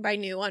sorting by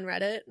new on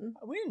Reddit?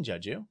 We didn't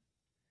judge you.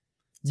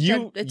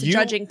 It's a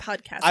judging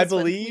podcast. I That's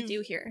what we believe-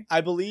 do here.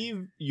 I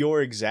believe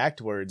your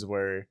exact words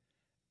were,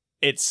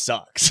 it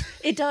sucks.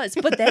 It does.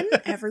 But then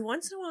every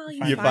once in a while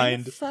you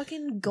find a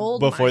fucking gold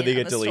before mine they of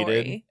get a deleted.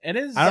 story. It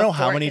is. I don't know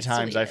how Before it many gets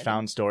times I deleted.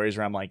 found stories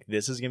where I'm like,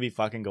 this is going to be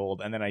fucking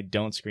gold, and then I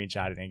don't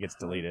screenshot it and it gets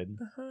deleted.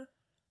 Uh-huh.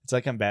 It's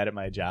like I'm bad at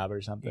my job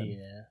or something.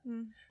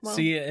 Yeah. Well,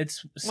 See,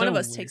 it's so one of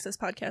us weird. takes this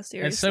podcast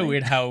seriously. It's so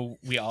weird how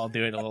we all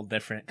do it a little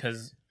different,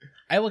 because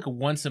I look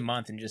once a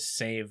month and just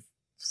save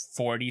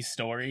 40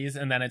 stories,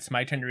 and then it's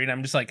my turn to read.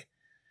 I'm just like,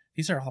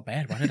 these are all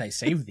bad. Why did I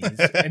save these?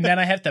 And then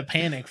I have to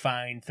panic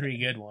find 3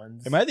 good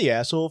ones. Am I the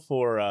asshole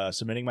for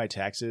submitting my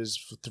taxes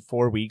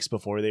 4 weeks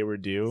before they were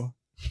due?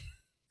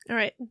 All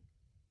right.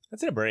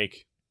 Let's hit a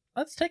break.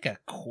 Let's take a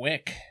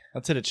quick,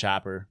 Let's hit a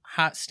chopper.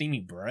 hot, steamy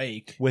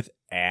break. With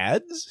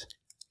ads?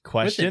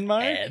 Question With an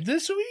mark? ad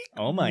this week?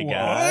 Oh my What?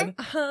 god.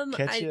 I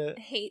Catch ya.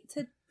 hate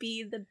to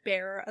be the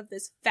bearer of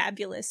this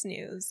fabulous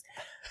news.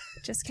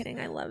 Just kidding.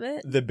 I love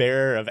it. The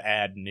bearer of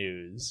ad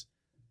news.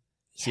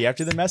 See you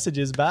after the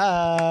messages.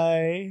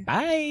 Bye.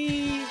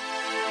 Bye.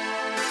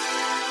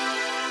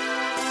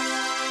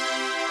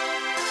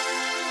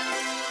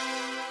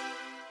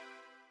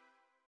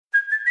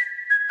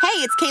 Hey,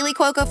 it's Kaylee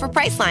Cuoco for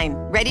Priceline.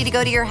 Ready to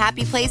go to your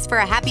happy place for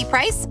a happy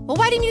price? Well,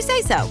 why didn't you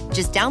say so?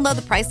 Just download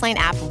the Priceline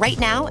app right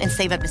now and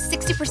save up to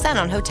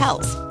 60% on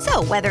hotels.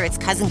 So whether it's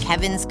Cousin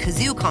Kevin's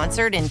Kazoo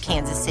Concert in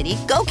Kansas City,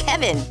 go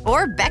Kevin,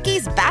 or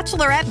Becky's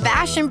Bachelorette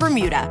Bash in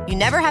Bermuda, you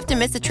never have to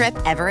miss a trip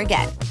ever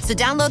again. So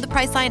download the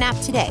Priceline app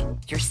today.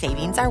 Your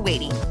savings are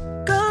waiting.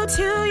 Go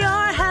to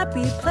your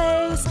happy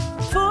place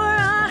for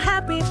a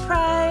happy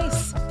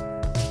price.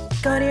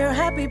 Go to your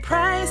happy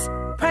price,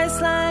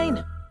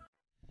 Priceline.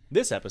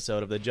 This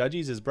episode of The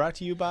Judges is brought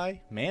to you by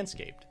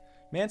Manscaped.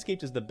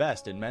 Manscaped is the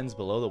best in men's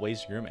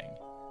below-the-waist grooming.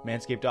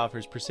 Manscaped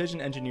offers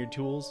precision-engineered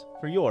tools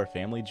for your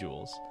family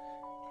jewels.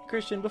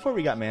 Christian, before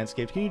we got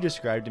Manscaped, can you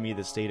describe to me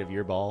the state of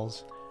your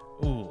balls?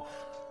 Ooh,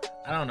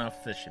 I don't know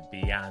if this should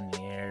be on the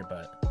air,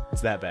 but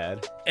It's that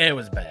bad. it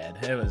was bad.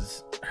 It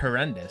was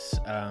horrendous.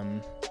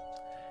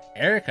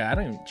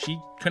 Erica, she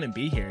couldn't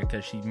be here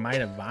because she might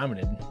have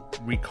vomited,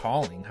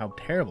 recalling how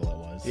terrible it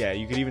was. Yeah,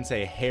 you could even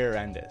say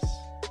horrendous.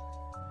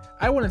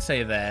 I wouldn't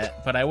say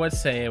that, but I would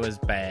say it was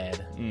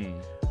bad.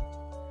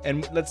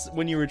 And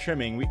when you were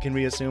trimming, can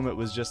we assume it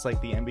was just like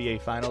the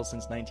NBA Finals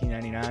since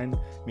 1999,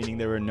 meaning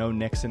there were no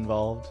Knicks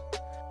involved?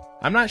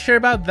 I'm not sure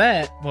about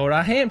that, but what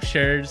I am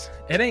sure is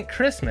it ain't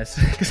Christmas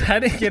because I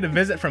didn't get a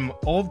visit from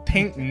old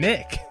Tank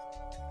Nick.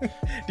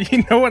 Do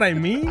you know what I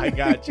mean? I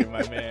got you,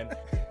 my man.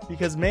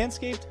 Because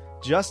Manscaped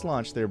just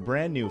launched their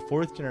brand new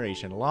 4th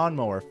generation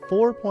Lawnmower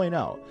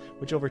 4.0,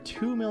 which over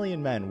 2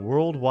 million men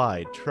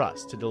worldwide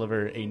trust to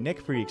deliver a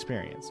nick-free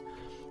experience.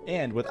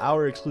 And with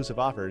our exclusive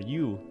offer,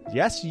 you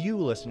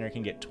listener,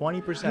 can get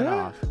 20%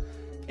 off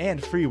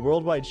and free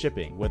worldwide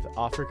shipping with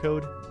offer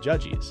code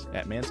JUDGES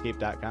at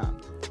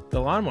manscaped.com. The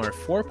Lawnmower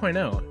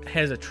 4.0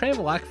 has a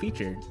travel lock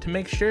feature to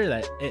make sure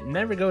that it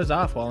never goes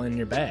off while in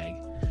your bag,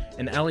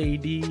 an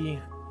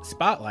LED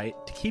spotlight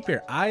to keep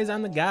your eyes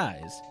on the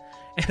guys.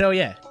 And oh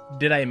yeah,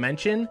 did I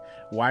mention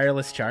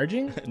wireless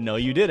charging? No,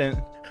 you didn't.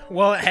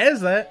 Well, it has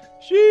that.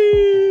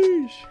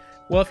 Sheesh.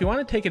 Well, if you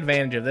want to take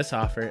advantage of this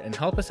offer and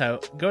help us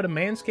out, go to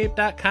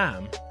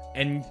manscaped.com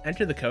and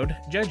enter the code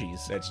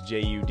JUDGES That's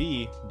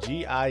JUDGIES.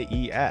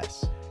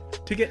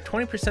 to get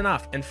 20%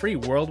 off and free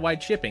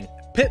worldwide shipping,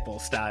 Pitbull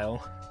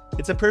style.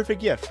 It's a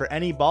perfect gift for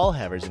any ball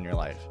havers in your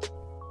life.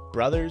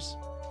 Brothers,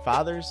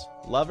 fathers,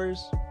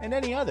 lovers, and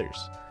any others.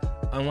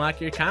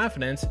 Unlock your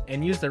confidence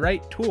and use the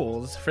right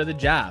tools for the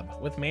job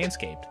with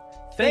Manscaped.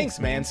 Thanks,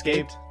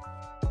 Manscaped.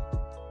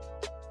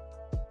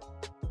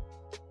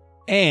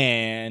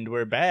 And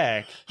we're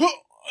back.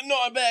 No,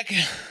 I'm back.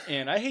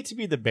 And I hate to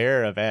be the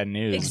bearer of ad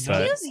news,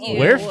 but Excuse you.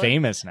 we're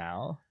famous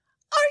now.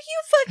 Are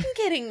you fucking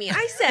kidding me?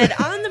 I said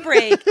on the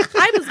break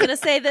I was going to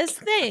say this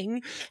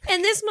thing,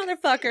 and this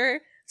motherfucker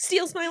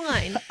steals my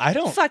line. I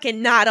don't.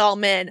 Fucking not all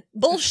men.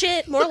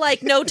 Bullshit. More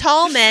like no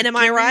tall men, am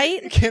I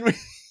right?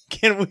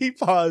 Can we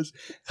pause?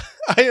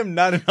 I am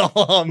not an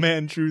all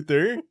man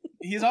truther.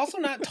 He's also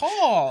not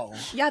tall.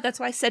 Yeah, that's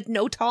why I said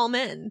no tall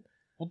men.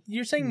 Well,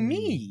 you're saying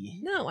me.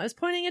 No, I was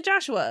pointing at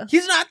Joshua.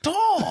 He's not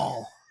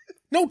tall.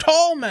 No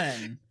tall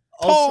men.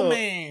 Tall Also,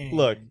 man.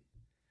 Look,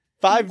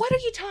 5'9" What are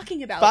you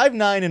talking about?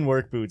 5'9" in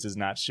work boots is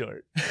not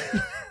short.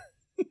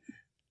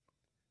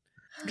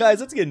 Guys,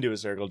 let's get into a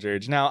circle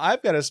jerge. Now,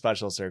 I've got a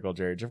special circle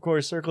jerge. Of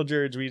course, circle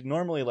jerge, we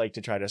normally like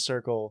to try to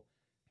circle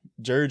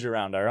jerge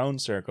around our own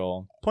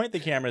circle, point the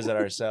cameras at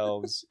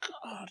ourselves.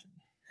 God.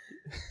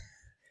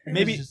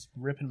 Maybe just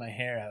ripping my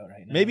hair out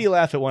right now. maybe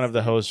laugh at one of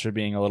the hosts for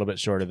being a little bit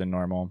shorter than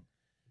normal.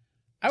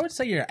 I would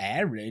say you're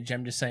average.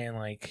 I'm just saying,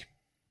 like,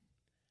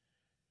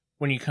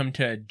 when you come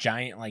to a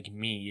giant like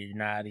me, you're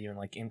not even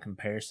like in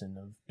comparison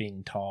of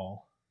being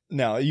tall.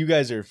 No, you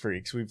guys are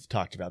freaks. We've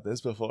talked about this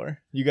before.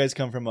 You guys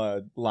come from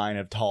a line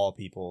of tall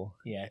people.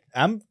 Yeah.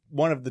 I'm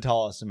one of the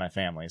tallest in my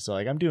family, so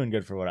like I'm doing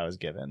good for what I was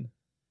given.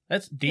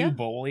 Do you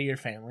bully your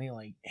family?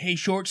 Like, hey,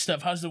 short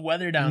stuff, how's the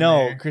weather down No,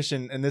 there?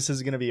 Christian, and this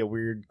is going to be a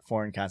weird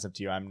foreign concept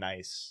to you. I'm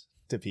nice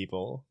to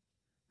people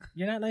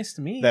You're not nice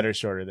to me. that are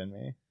shorter than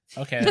me.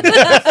 Okay.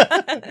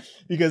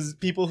 Because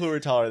people who are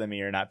taller than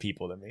me are not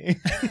people to me.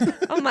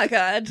 Oh my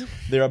God.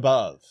 They're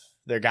above.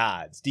 They're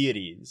gods,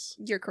 deities.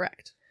 You're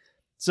correct.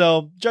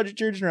 So,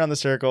 judging around the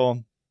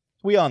circle,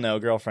 we all know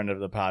girlfriend of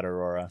the pod,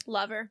 Aurora.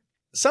 Love her.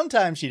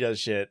 Sometimes she does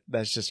shit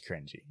that's just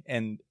cringy.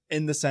 And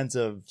in the sense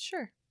of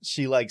Sure.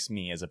 she likes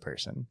me as a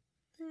person.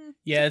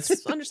 Yeah,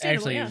 it's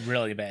understandable, actually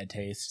really bad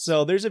taste.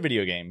 So there's a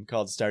video game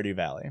called Stardew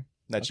Valley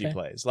that she Okay.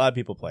 plays. A lot of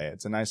people play it.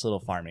 It's a nice little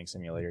farming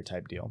simulator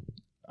type deal.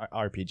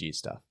 RPG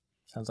stuff.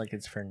 Sounds like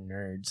it's for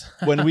nerds.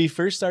 When we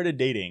first started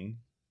dating,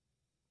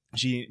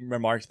 she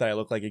remarked that I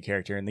look like a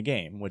character in the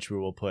game, which we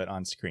will put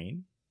on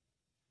screen,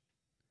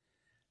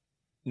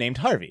 named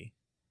Harvey.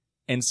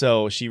 And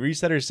so she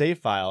reset her save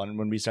file, and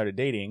when we started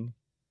dating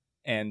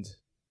and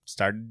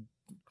started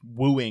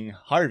wooing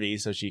Harvey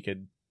so she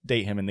could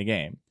date him in the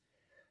game.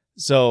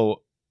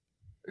 So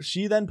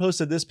she then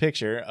posted this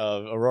picture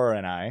of Aurora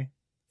and I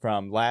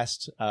from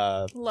last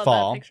Love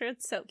fall. that picture.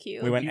 It's so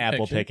cute. We went Cute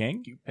apple picture.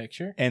 picking Cute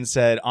picture. and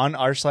said on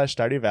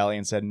r/Stardew Valley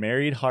and said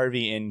married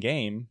Harvey in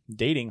game,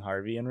 dating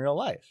Harvey in real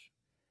life.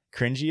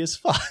 Cringy as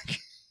fuck.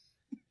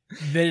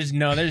 There's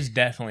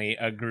definitely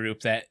a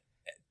group that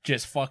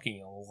just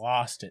fucking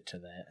lost it to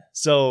that.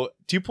 So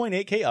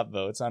 2.8K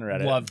upvotes on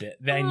Reddit. Loved it.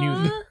 I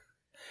knew.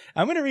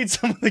 I'm going to read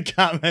some of the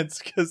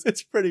comments because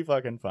it's pretty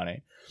fucking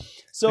funny.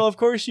 So, of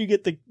course, you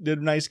get the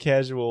nice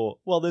casual,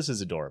 well, this is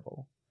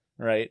adorable,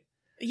 right?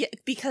 Yeah,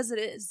 because it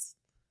is.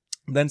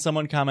 Then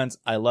someone comments,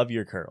 I love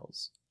your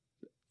curls.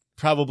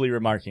 Probably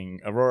remarking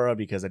Aurora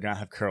because I do not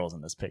have curls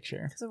in this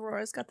picture. Because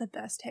Aurora's got the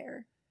best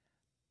hair.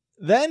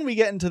 Then we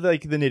get into the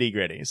nitty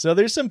gritty. So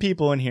there's some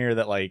people in here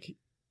that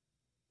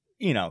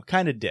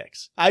kind of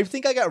dicks. I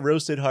think I got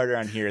roasted harder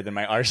on here than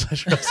my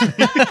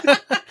r/roasted.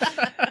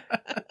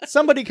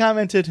 Somebody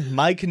commented,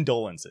 my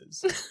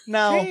condolences.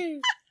 Now,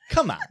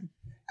 come on.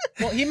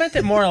 Well, he meant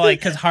it more like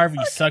because Harvey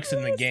sucks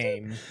in the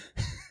game.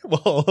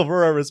 Well,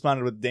 Aurora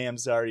responded with, damn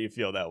sorry you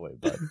feel that way,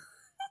 bud.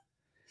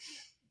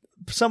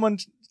 Someone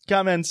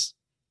comments,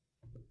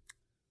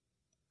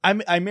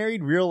 I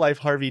married real life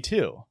Harvey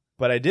too,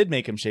 but I did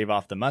make him shave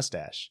off the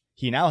mustache.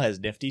 He now has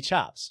nifty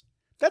chops.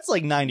 That's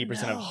like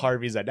 90% of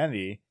Harvey's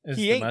identity. Is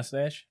He the ain't,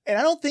 mustache? and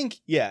I don't think,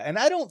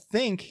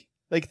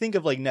 think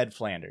of like Ned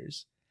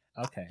Flanders.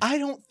 Okay. I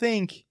don't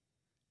think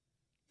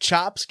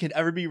chops can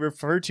ever be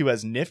referred to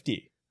as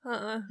nifty.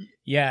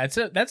 Yeah,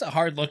 that's a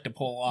hard look to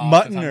pull off.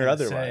 Mutton if I'm or gonna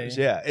otherwise.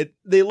 say. Yeah,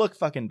 they look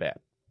fucking bad.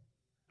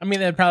 I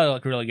mean, they'd probably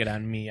look really good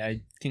on me.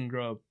 I can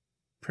grow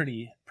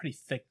pretty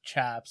thick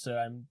chops,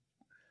 so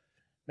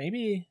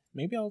maybe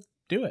I'll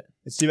do it.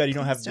 It's too bad you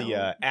don't have Please the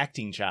don't.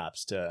 acting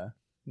chops to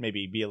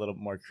maybe be a little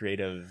more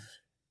creative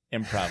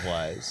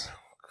improv-wise.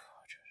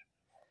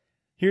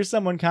 Here's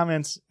someone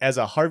comments, as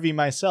a Harvey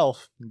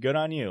myself, good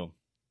on you.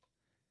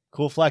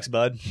 Cool flex,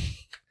 bud.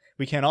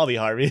 We can't all be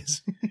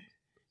Harveys.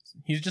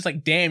 He's just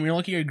like, damn, you're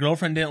lucky your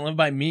girlfriend didn't live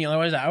by me.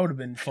 Otherwise, I would have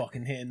been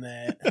fucking hitting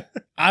that.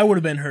 I would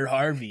have been her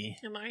Harvey.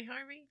 Am I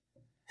Harvey?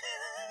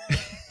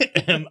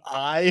 Am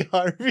I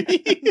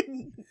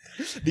Harvey?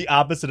 The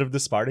opposite of the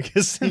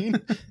Spartacus scene.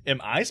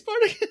 Am I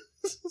Spartacus?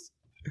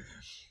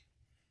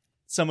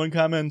 Someone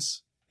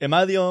comments, am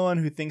I the only one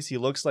who thinks he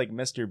looks like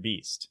Mr.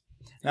 Beast?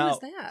 Now, Who is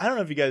that? I don't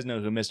know if you guys know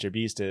who Mr.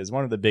 Beast is.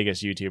 One of the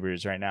biggest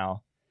YouTubers right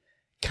now.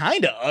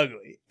 Kind of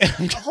ugly.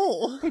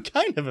 I'm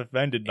kind of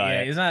offended by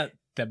Yeah, it. he's not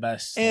the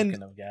best And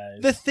looking of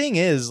guys. The thing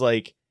is,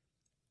 like,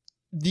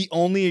 the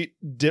only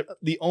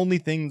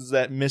things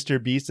that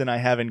Mr. Beast and I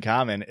have in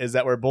common is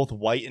that we're both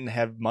white and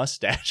have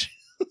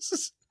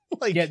mustaches.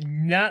 Like, Yet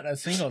not a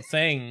single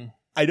thing.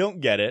 I don't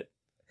get it,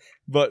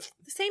 but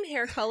The same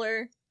hair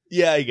color.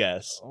 yeah, I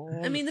guess.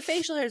 I mean, the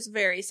facial hair is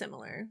very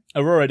similar.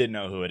 Aurora didn't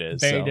know who it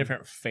is. Very so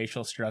different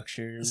facial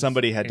structures.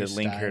 Somebody had to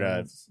link her to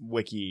hairstyles.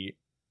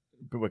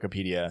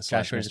 Wikipedia /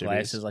 Josh wears Mr.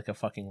 glasses Beast. like a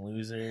fucking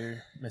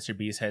loser. Mr.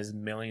 Beast has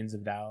millions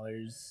of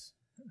dollars.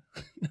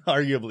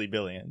 Arguably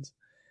billions.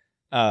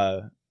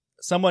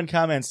 Someone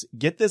comments,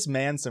 "Get this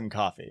man some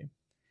coffee."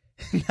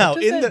 Now,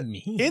 What does that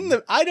mean?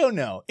 I don't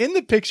know. In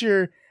the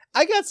picture,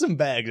 I got some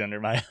bags under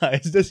my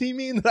eyes. Does he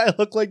mean that I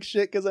look like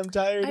shit because I'm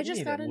tired? I just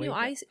need got to a new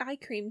wake eye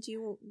cream. Do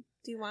you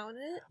want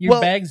it? Your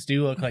Well- bags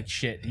do look like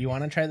shit. Do you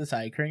want to try this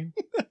eye cream?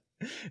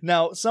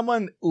 Now,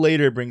 someone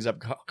later brings up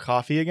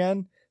coffee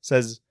again.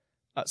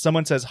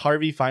 Someone says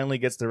Harvey finally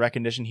gets the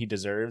recognition he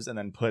deserves, and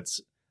then puts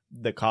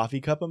the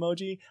coffee cup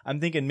emoji. I'm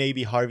thinking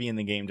maybe Harvey in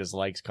the game just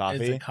likes It's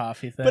coffee, a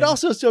coffee thing. but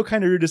also still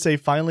kind of rude to say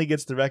finally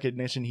gets the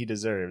recognition he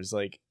deserves.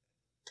 Like,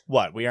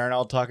 what? We aren't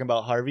all talking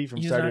about Harvey from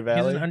Stardew He's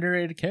Valley. an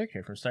underrated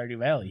character from Stardew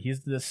Valley.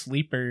 He's the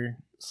sleeper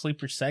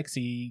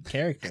sexy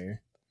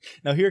character.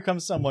 Now here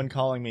comes someone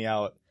calling me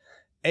out.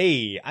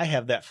 Hey, I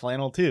have that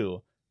flannel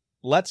too.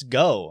 Let's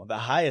go. The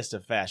highest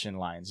of fashion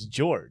lines.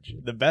 George,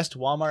 the best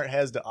Walmart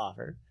has to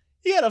offer.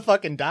 You gotta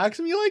fucking dox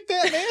me like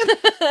that,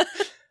 man?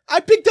 I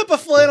picked up a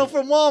flannel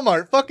from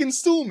Walmart. Fucking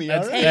sue me,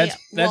 That's- alright? Hey,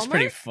 that's Walmart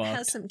pretty fucked.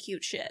 has some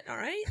cute shit. All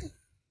right.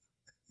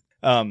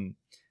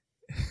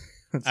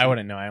 I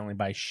wouldn't know. I only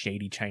buy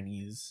shady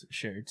Chinese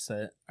shirts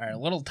that are a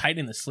little tight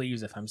in the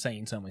sleeves, if I'm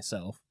saying so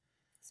myself.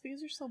 It's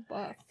because you're so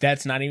buff.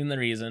 That's not even the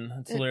reason.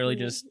 It's literally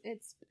just.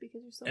 It's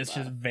because you're so It's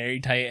buff. just very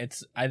tight.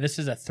 This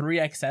is a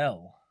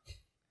 3XL.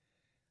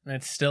 And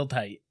it's still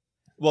tight.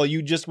 Well,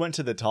 you just went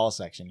to the tall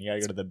section. You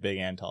gotta go to the big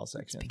and tall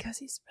section. It's because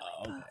he's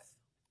really buff.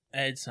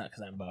 It's not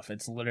because I'm buff.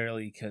 It's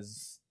literally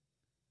because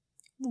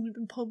We've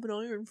been pumping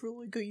iron for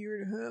like a year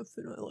and a half,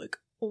 and I like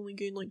only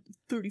gained like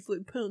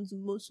 35 pounds of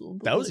muscle.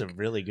 But, That was a like,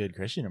 really good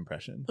Christian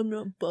impression. I'm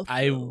not buff.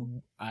 I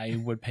though.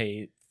 would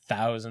pay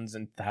thousands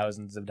and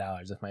thousands of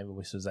dollars if my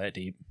voice was that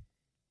deep.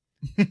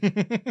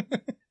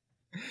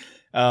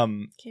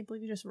 Can't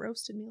believe you just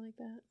roasted me like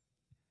that.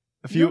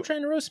 You're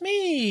trying to roast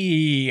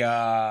me.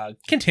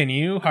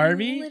 Continue,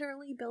 Harvey. I'm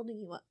literally building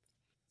you up.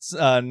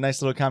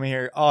 Nice little comment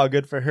here. Oh,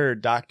 good for her.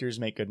 Doctors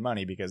make good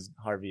money because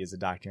Harvey is a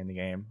doctor in the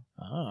game.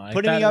 Oh,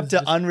 Putting me up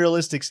to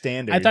unrealistic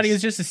standards. I thought he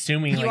was just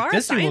assuming. You like, are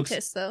this a dude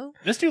scientist, though.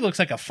 This dude looks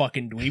like a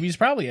fucking dweeb. He's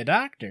probably a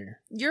doctor.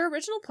 Your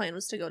original plan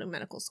was to go to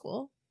medical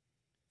school.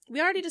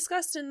 We already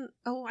discussed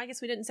I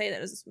guess we didn't say that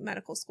it was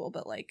medical school,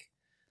 but like,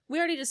 we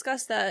already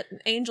discussed that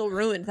Angel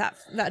ruined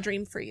that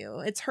dream for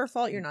you. It's her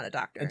fault you're not a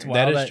doctor. It's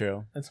wild that is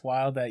true. It's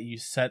wild that you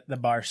set the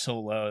bar so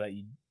low that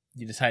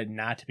you decided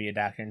not to be a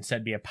doctor and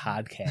instead be a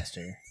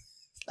podcaster.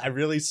 I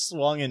really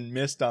swung and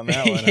missed on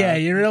that one. Yeah, huh?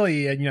 you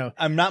really,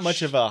 I'm not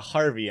much of a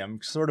Harvey.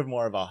 I'm sort of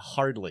more of a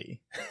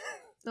Hardly.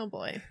 Oh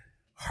boy.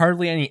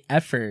 hardly any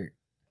effort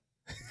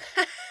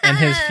in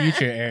his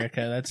future,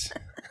 Erica. That's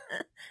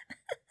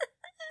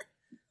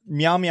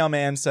Meow Meow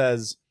Man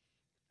says,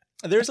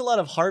 there's a lot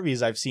of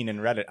Harveys I've seen in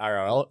Reddit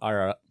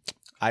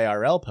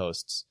IRL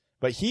posts,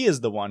 but he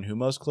is the one who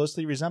most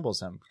closely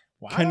resembles him.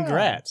 wow.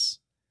 Congrats.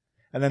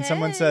 And then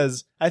someone Hey.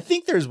 says, I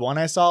think there's one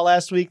I saw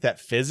last week that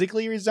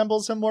physically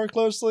resembles him more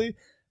closely,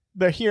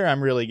 but here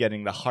I'm really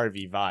getting the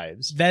Harvey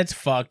vibes. That's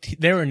fucked.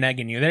 They were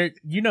negging you.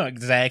 You know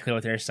exactly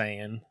what they're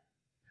saying.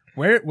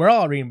 We're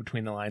all reading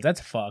between the lines.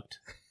 That's fucked.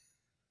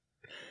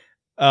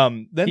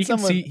 Then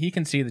He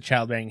can see the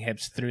childbearing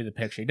hips through the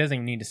picture. He doesn't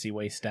even need to see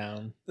waist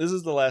down. This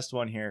is the last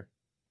one here.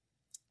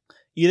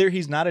 Either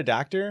he's not a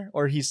doctor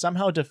or he's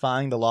somehow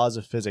defying the laws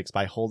of physics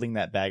by holding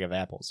that bag of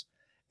apples.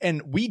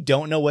 And we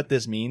don't know what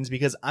this means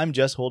because I'm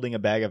just holding a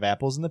bag of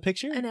apples in the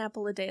picture. An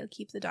apple a day will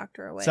keep the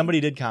doctor away. Somebody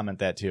did comment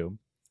that too.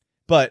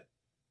 But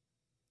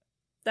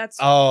That's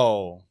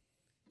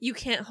you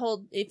can't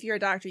hold, if you're a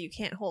doctor, you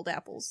can't hold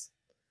apples.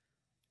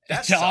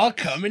 It's all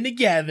coming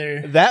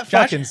together. That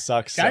fucking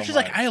sucks so Josh is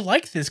like, much. I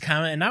like this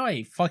comment, and now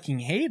I fucking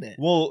hate it.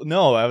 Well,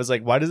 no, I was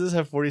like, why does this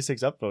have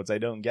 46 upvotes? I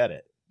don't get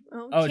it.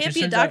 Oh, Oh, you it can't just be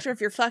a turns doctor if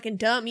you're fucking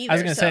dumb either. I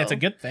was going to say, so- it's a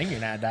good thing you're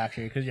not a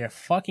doctor, because you're a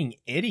fucking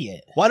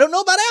idiot. Well, I don't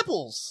know about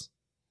apples.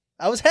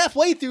 I was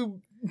halfway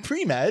through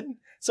pre-med,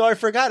 so I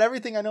forgot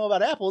everything I know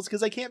about apples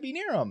because I can't be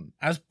near them.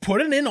 I was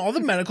putting in all the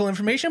medical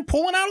information,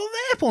 pulling out all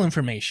the Apple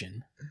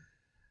information.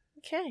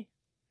 Okay.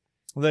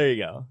 Well, there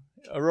you go.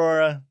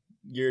 Aurora,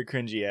 you're a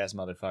cringy ass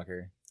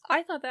motherfucker.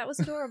 I thought that was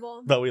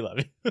adorable. But we love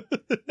you.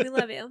 We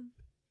love you.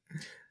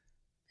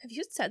 Have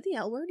you said the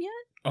L word yet?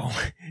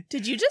 Oh,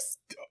 Did you just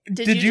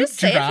Did you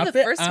say it drop for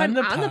the it first time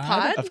on on the the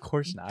pod? pod? Of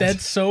course not.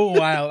 that's so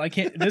wild. I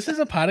can't. This is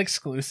a pod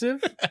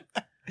exclusive.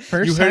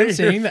 First You heard time it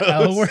saying here, the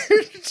L word.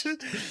 folks.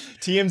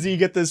 TMZ,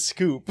 get the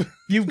scoop.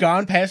 You've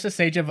gone past the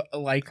stage of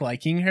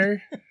liking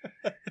her.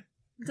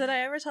 Did I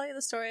ever tell you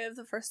the story of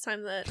the first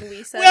time that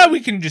we said? Well, we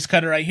can just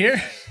cut it right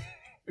here.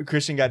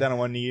 Christian got down on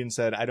one knee and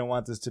said, I don't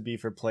want this to be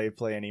for play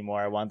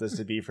anymore. I want this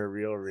to be for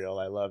real.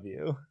 I love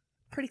you.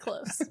 Pretty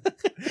close.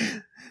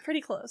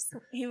 Pretty close.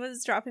 He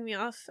was dropping me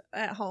off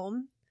at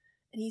home,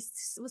 and he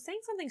was saying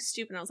something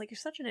stupid. And I was like, "You're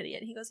such an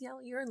idiot." And he goes, "Yeah,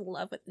 you're in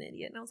love with an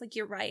idiot." And I was like,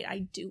 "You're right. I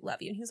do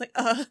love you." And he was like,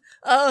 oh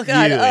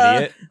god, You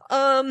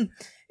idiot.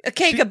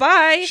 Okay,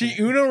 goodbye." She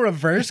Uno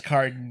reverse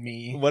carded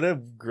me. What a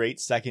great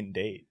second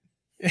date.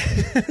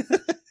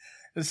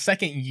 The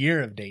second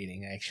year of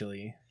dating,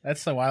 actually.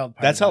 That's the wild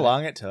part. That's how about it.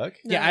 long it took?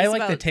 No, Yeah, I it's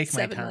like to about take my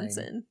 7 time. months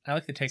in. I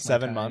like to take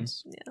 7 my time.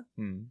 months?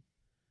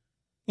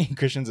 Yeah,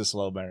 Christian's a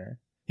slow burner.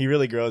 He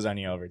really grows on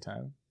you over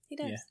time. he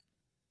does.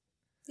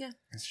 Yeah.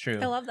 It's true.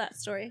 I love that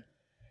story.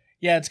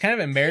 Yeah, it's kind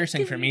of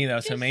embarrassing for me, though,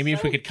 so maybe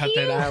if we could cut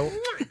that out.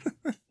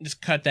 Just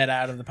cut that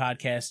out of the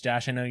podcast.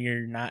 Josh, I know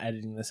you're not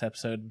editing this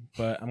episode,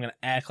 but I'm going to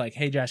act like,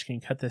 hey, Josh, can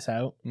you cut this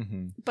out?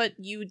 Mm-hmm. But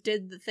you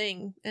did the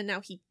thing, and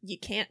now you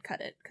can't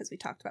cut it because we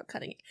talked about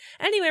cutting it.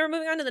 Anyway, we're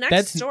moving on to the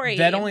next story.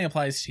 That only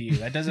applies to you.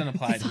 That doesn't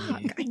apply to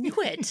me. Fuck, I knew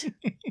it.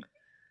 I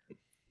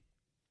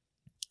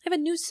have a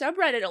new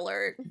subreddit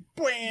alert.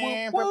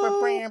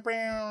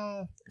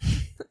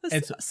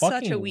 It's such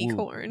fucking a weak woo,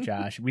 horn.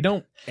 Josh. We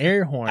don't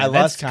air horn. I That's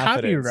lost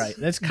confidence. copyright.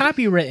 That's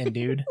copywritten,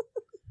 dude.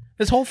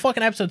 This whole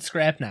fucking episode's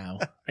scrapped now.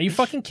 Are you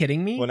fucking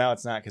kidding me? Well, now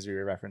it's not because we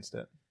referenced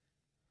it.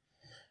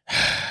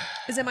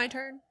 Is it my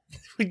turn?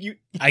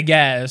 I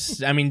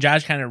guess. I mean,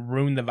 Josh kind of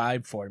ruined the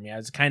vibe for me. I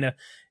was kind of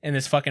in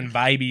this fucking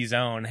vibey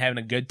zone, having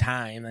a good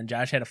time, and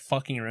Josh had to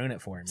fucking ruin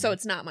it for me. So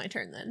it's not my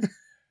turn then,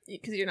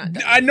 because you're not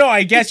done. I know.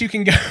 I guess you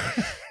can go.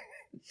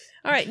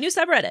 All right, new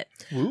subreddit.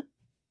 Whoop.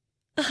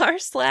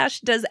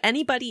 r/does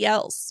anybody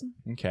else?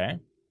 Okay.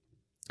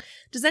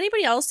 Does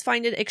anybody else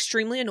find it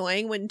extremely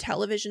annoying when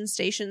television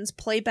stations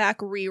play back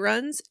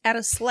reruns at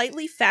a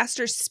slightly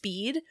faster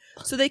speed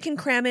so they can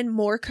cram in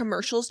more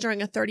commercials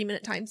during a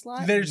 30-minute time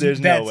slot? That's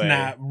no way.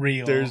 not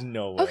real. There's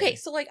no way. Okay,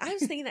 so like I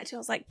was thinking that too. I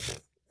was like,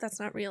 that's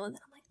not real. And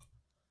then I'm like,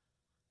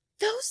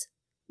 those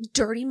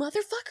dirty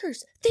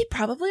motherfuckers. They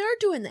probably are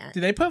doing that.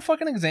 Do they put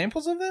fucking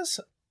examples of this?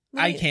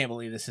 Like, I can't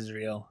believe this is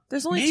real.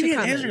 There's only Maybe two it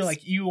comments. is real.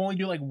 Like you only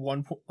do like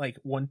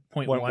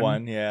 1.1.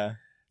 1, yeah.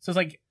 So it's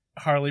like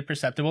hardly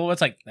perceptible.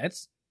 It's like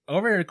that's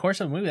over the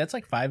course of a movie. That's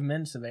like 5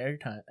 minutes of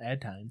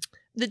ad time.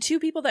 The two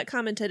people that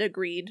commented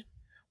agreed.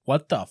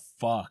 What the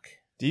fuck?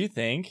 Do you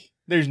think?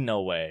 There's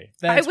no way.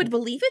 I would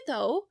believe it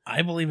though.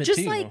 I believe it Just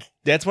too. like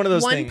That's one of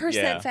those 1% things.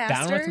 Yeah. faster.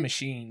 Down with the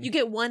machine. You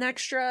get one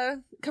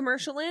extra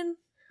commercial in.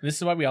 This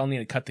is why we all need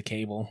to cut the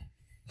cable.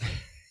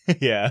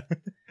 Yeah.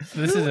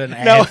 This is an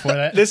ad No, for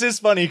that. this is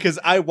funny because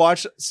I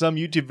watch some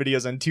YouTube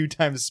videos on 2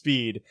 times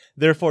speed,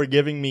 therefore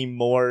giving me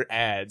more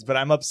ads, but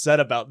I'm upset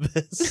about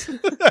this.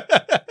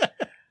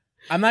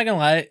 I'm not gonna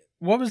lie.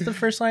 What was the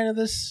first line of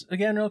this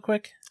again, real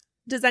quick?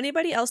 Does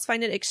anybody else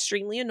find it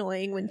extremely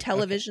annoying when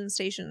television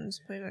stations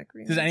play back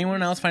reruns? Does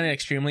anyone else find it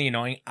extremely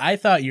annoying? I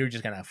thought you were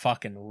just gonna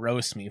fucking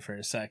roast me for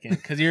a second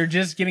because you're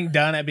just getting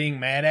done at being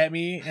mad at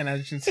me, and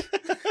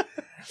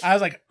I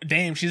was like,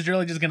 damn, she's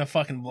really just gonna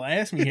fucking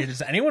blast me here.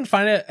 Does anyone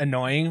find it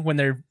annoying when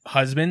their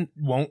husband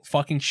won't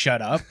fucking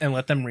shut up and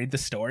let them read the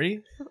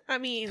story? I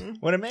mean,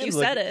 when a man's you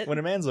said it. When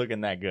a man's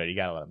looking that good, you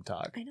gotta let him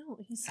talk. I know.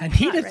 He's so And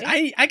he hot, just,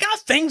 right? I got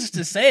things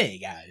to say,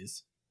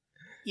 guys.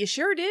 You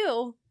sure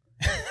do.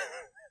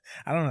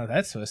 I don't know what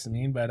that's supposed to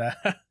mean, but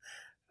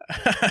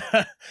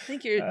I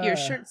think your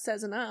shirt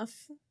says enough.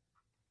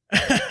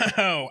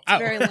 oh, It's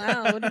very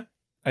loud.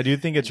 I do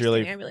think it's Just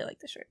really. kidding, I really like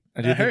the shirt.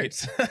 I do That think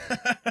hurts.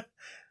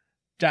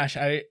 Josh,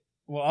 I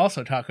will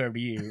also talk over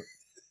you.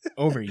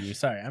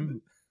 Sorry,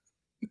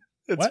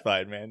 it's What?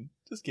 fine, man.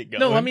 Just get going.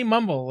 no. Let me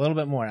mumble a little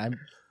bit more.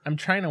 I'm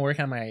trying to work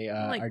on my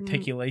Like,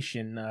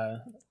 articulation,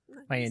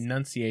 my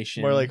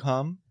enunciation. More like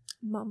hum,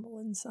 Mumble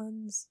and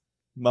Sons.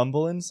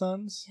 Mumble and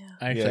Sons. Yeah.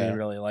 I actually Yeah.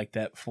 really liked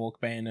that folk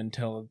band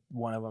until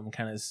one of them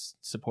kind of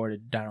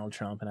supported Donald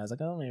Trump, and I was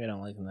like, oh, maybe I don't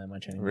like them that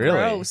much anymore. Really?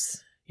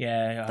 Gross.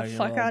 Yeah. The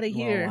fuck outta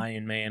here.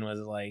 Lion Man was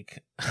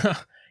like,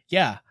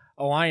 yeah,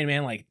 a Lion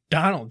Man like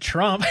Donald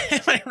Trump. Am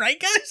I right,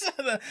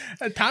 guys?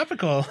 the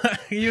topical.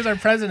 He was our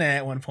president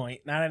at one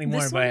point. Not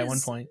anymore, This but at one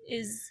one point.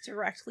 is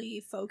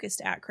directly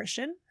focused at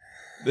Christian.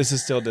 This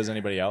is still. Does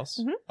anybody else?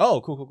 Mhm. Oh,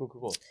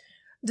 cool.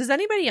 Does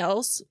anybody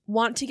else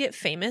want to get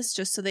famous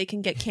just so they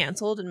can get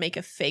canceled and make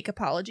a fake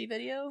apology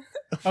video?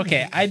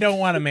 Okay, I don't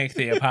want to make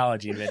the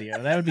apology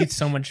video. That would be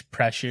so much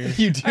pressure.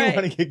 You do All right.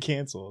 want to get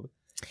canceled.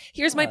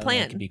 Here's my It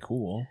plan. could be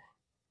cool.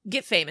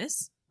 Get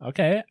famous.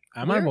 Okay,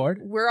 I'm on board.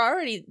 We're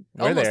already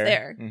We're almost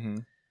there. Mm-hmm.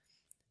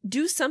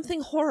 Do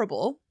something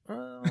horrible.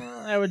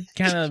 I would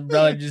kind of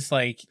rather just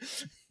like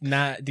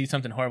not do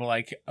something horrible,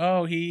 like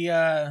he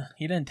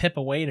didn't tip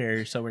a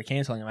waiter, so we're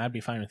canceling him. I'd be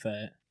fine with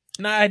that.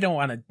 No, I don't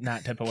want to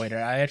not tip a waiter.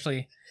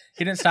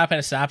 He didn't stop at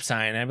a stop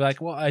sign. I'd be like,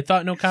 well, I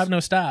thought no cop, no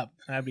stop.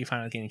 I'd be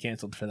fine with getting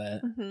canceled for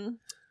that. Mm-hmm.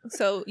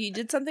 So you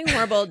did something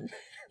horrible.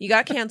 You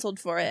got canceled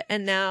for it.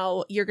 And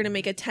now you're going to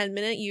make a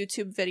 10-minute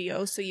YouTube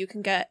video so you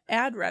can get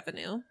ad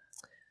revenue.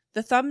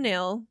 The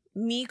thumbnail,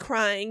 me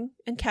crying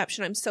and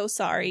caption, I'm so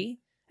sorry.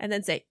 And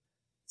then say,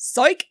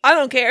 psych, I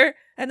don't care.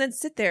 And then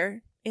sit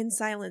there in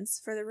silence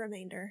for the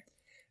remainder.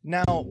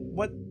 Now,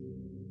 what?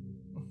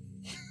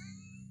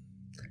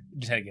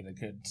 Just had to get a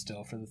good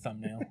still for the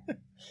thumbnail.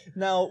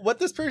 Now, what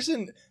this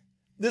person's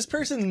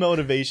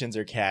motivations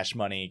are cash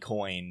money,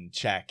 coin,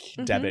 check,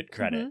 debit,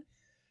 credit.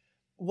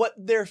 What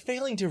they're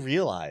failing to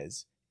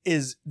realize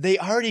is they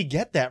already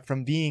get that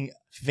from being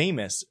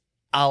famous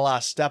a la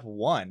step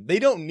 1. They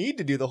don't need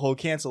to do the whole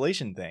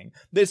cancellation thing.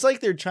 It's like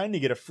they're trying to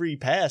get a free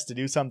pass to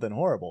do something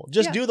horrible.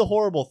 Just do the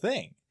horrible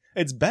thing.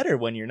 It's better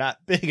when you're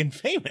not big and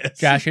famous.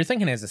 Josh, you're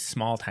thinking as a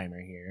small timer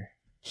here.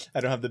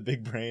 I don't have the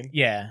big brain.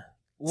 Yeah.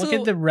 Look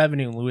at the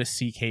revenue Louis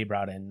C.K.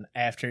 brought in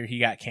after he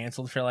got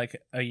canceled for like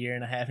a year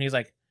and a half. And he's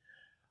like,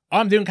 oh,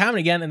 I'm doing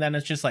comedy again. And then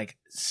it's just like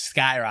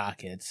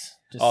skyrockets.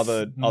 Just All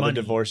the money.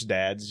 divorced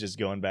dads just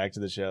going back to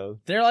the show.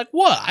 They're like,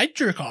 what? I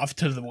jerk off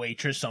to the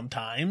waitress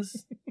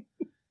sometimes.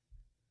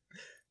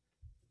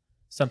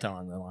 Something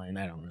along the line.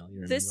 I don't really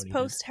remember. This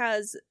post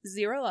has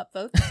 0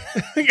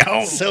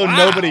 upvotes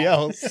Nobody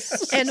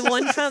else. and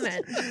 1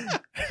 comment.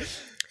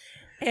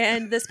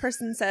 And this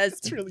person says,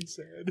 It's really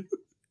sad.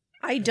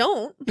 I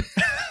don't.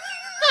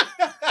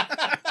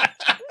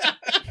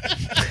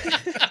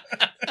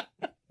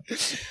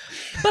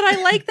 But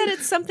I like that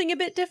it's something a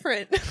bit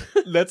different.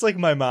 That's like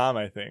my mom,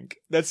 I think.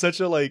 That's such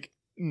a like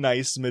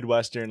nice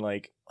Midwestern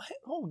like,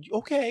 oh,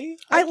 okay.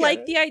 I get like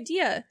it. the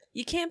idea.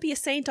 You can't be a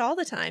saint all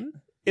the time.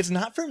 It's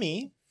not for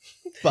me,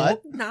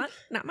 but Not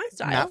my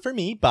style. not for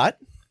me, but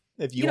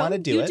if you want to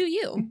do you it. do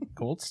you.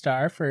 Gold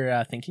star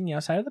for thinking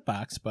outside of the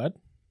box, bud.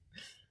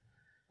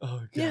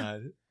 Oh god. Yeah.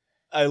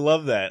 I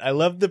love that. I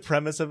love the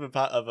premise of a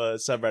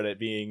subreddit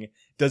being,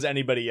 does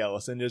anybody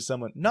else? And there's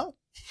someone, no.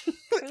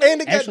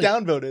 And it got Actually-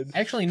 downvoted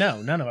Actually,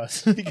 no, none of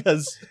us.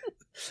 because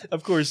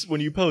Of course,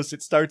 when you post,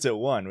 it starts at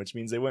 1, which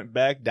means they went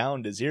back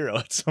down to 0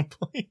 at some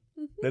point.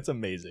 That's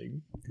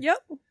amazing. Yep.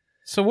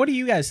 So what do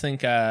you guys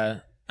think?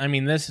 I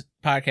mean, this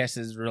podcast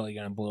is really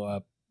going to blow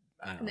up.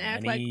 And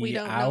act like we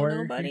don't know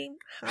nobody.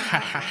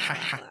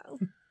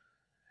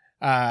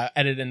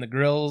 Edit in the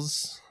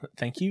grills.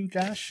 Thank you,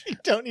 Josh. You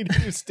don't need to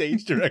do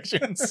stage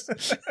directions.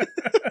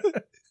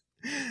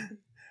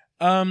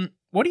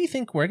 What do you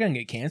think we're going to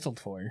get canceled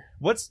for?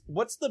 What's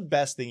the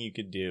best thing you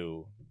could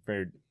do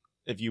for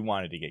if you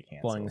wanted to get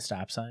canceled? Blowing the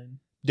stop sign.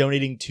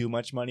 Donating too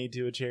much money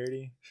to a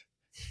charity?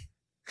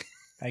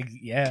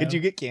 Yeah. Could you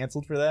get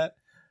canceled for that?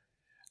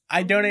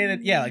 I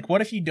donated, like,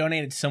 what if you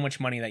donated so much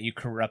money that you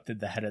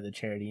corrupted the head of the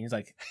charity? He's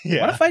like,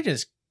 Yeah. What if I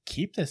just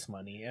keep this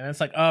money? And it's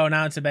like, oh,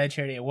 now it's a bad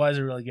charity. It was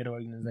a really good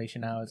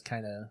organization. Now it's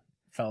kind of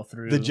fell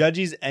through. The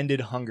judges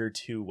ended hunger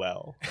too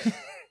well.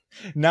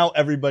 Now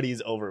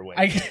everybody's overweight.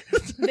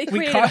 They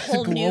created a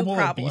whole new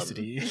problem.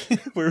 Obesity.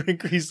 We're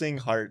increasing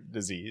heart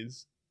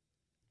disease.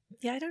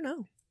 Yeah, I don't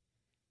know.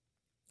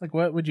 Like,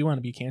 what would you want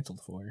to be canceled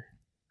for?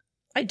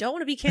 I don't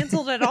want to be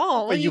canceled at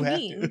all. What do you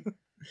mean? To.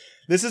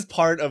 This is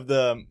part of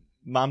the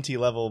MOM-T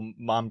level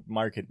mom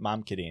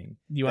kidding.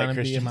 You want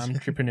to be a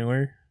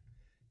mom-trepreneur?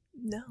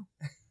 No.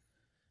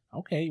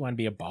 Okay, you want to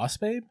be a boss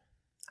babe?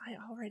 I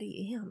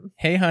already am.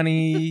 Hey,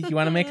 honey, you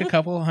want to make a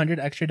couple $100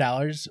 extra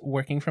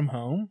working from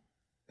home?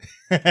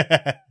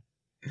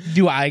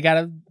 Do I got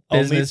a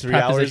business Only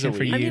 3 hours proposition a for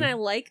week. you? I mean, I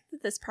like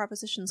that this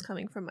proposition's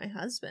coming from my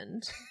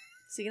husband.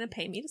 Is he going to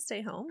pay me to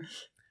stay home?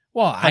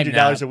 Well,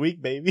 $100 a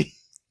week, baby.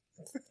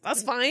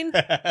 That's fine.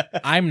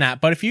 I'm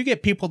not. But if you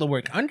get people to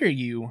work under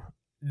you,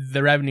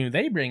 the revenue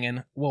they bring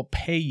in will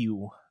pay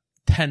you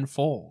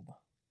tenfold.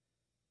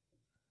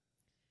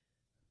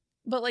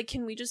 But, like,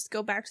 can we just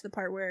go back to the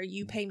part where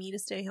you pay me to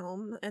stay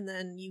home and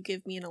then you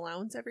give me an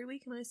allowance every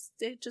week and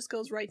it just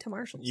goes right to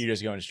Marshall's? You're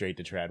just going straight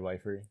to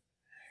tradwifery.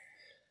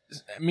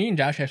 Me and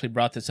Josh actually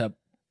brought this up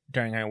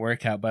during our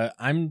workout, but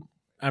I'm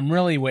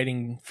really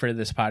waiting for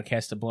this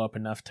podcast to blow up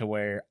enough to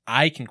where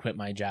I can quit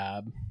my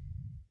job.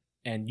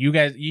 And you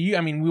guys,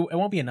 it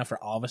won't be enough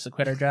for all of us to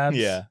quit our jobs.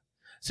 Yeah.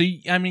 So,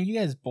 you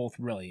guys both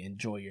really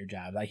enjoy your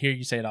job. I hear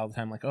you say it all the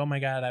time, like, oh my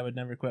God, I would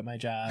never quit my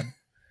job.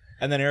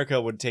 And then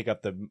Erica would take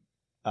up the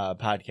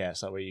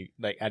podcast, that way you,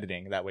 like,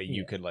 editing, that way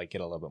you could, like,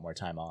 get a little bit more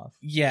time off.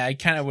 Yeah, I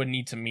kind of would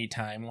need some me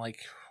time. Like,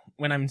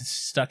 when I'm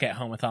stuck at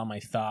home with all my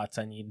thoughts,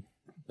 I need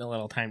a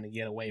little time to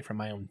get away from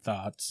my own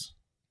thoughts.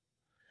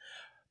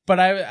 But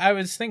I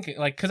was thinking,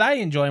 like, because I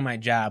enjoy my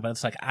job, but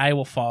it's like I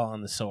will fall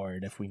on the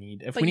sword if we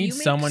need someone to quit. You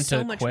make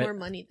so much more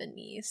money than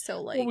me,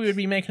 so like, well, we would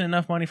be making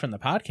enough money from the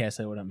podcast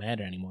that it wouldn't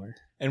matter anymore.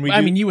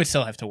 And you would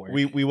still have to work.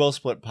 We will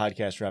split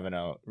podcast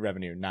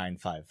revenue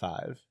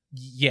 9-5-5.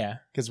 Yeah,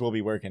 because we'll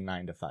be working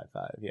 9 to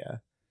 5-5. Yeah,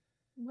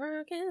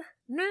 working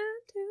 9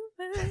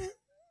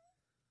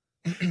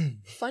 to 5.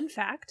 Fun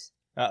fact.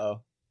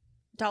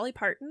 Dolly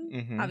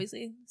Parton,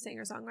 obviously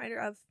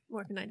singer-songwriter of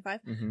Working 9 to 5.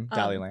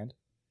 Dollyland.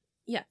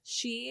 Yeah,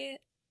 she,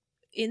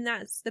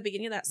 the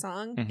beginning of that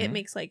song, it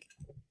makes like...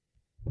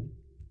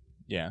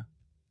 Yeah.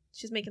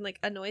 She's making like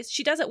a noise.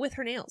 She does it with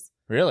her nails.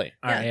 Really?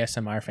 Our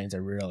ASMR fans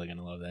are really going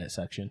to love that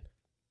section.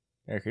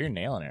 Erica, you're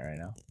nailing it right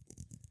now.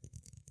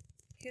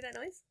 Hear that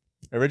noise?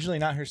 Originally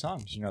not her song.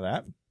 Did you know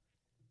that?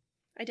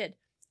 I did.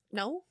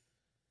 No?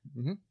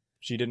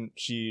 She didn't.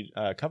 She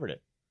covered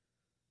it.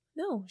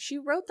 No, she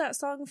wrote that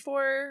song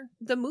for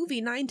the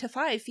movie 9 to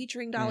 5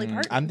 featuring Dolly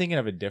Parton. I'm thinking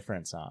of a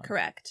different song.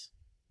 Correct.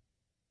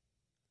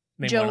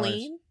 Name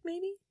Jolene,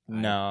 maybe?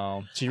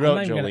 No. She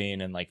wrote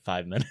Jolene in like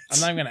 5 minutes. I'm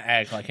not going to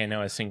act like I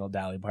know a single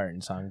Dolly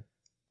Parton song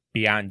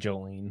beyond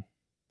Jolene.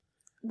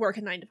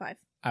 Working 9 to 5.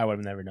 I would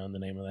have never known the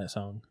name of that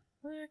song.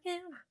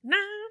 Working 9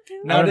 to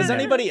 5. Now, does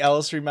anybody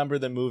else remember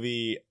the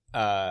movie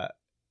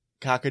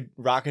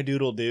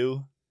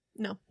Rock-a-Doodle-Doo?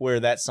 No. Where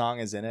that song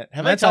is in it?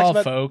 That's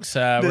all, folks.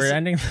 We're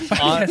ending the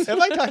podcast. Have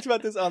I talked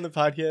about this on the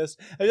podcast?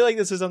 I feel like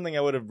this is something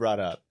I would have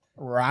brought up.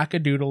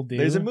 Rock-a-Doodle-Doo?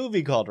 There's a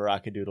movie called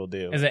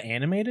Rock-a-Doodle-Doo. Is it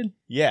animated?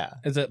 Yeah.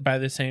 Is it by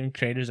the same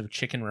creators of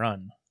Chicken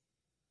Run?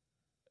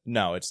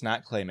 No, it's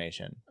not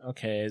claymation.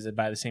 Okay, is it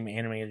by the same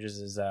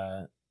animators as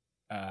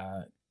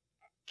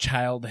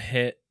child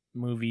hit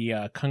movie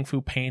Kung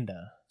Fu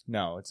Panda?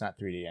 No, it's not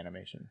 3D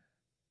animation.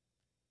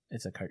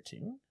 It's a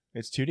cartoon?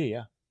 It's 2D,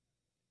 yeah.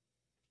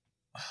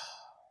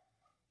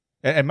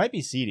 It might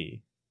be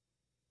CD.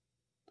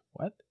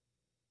 What?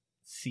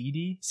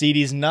 CD?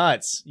 CD's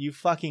nuts. You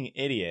fucking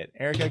idiot.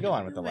 Erica, go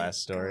on with the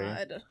last story.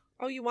 God.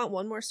 Oh, you want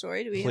one more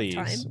story? Do we Please.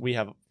 have time? We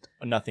have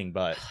nothing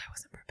but. Oh, I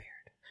wasn't prepared.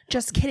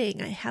 Just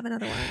kidding. I have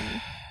another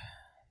one.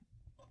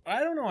 I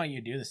don't know why you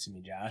do this to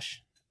me,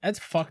 Josh. That's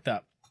fucked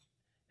up.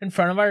 In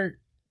front of our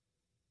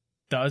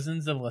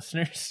dozens of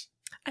listeners.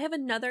 I have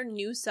another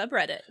new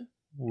subreddit.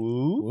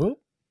 Woo.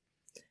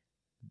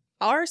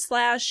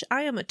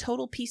 r/I am a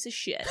total piece of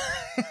shit.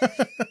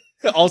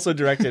 Also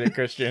directed at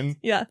Christian.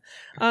 Yeah.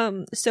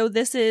 So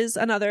this is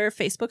another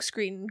Facebook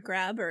screen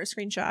grab or a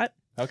screenshot.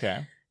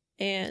 Okay.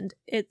 And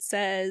it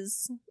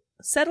says,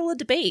 settle a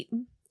debate.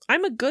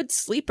 I'm a good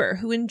sleeper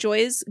who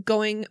enjoys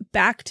going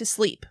back to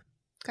sleep.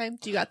 Okay.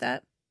 Do you got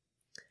that?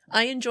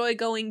 I enjoy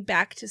going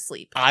back to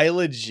sleep. I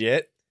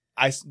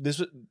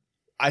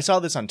saw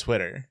this on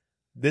Twitter.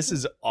 This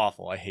is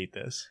awful. I hate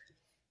this.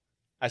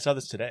 I saw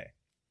this today.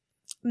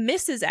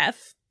 Mrs.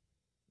 F,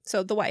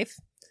 so the wife,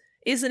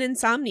 is an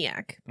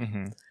insomniac.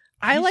 Mm-hmm.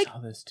 I saw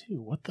this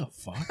too. What the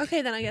fuck?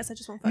 Okay, then I guess I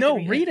just won't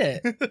fucking read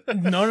it.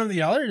 None of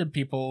the other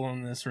people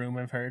in this room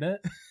have heard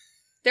it.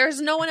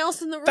 There's no one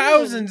else in the room.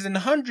 Thousands and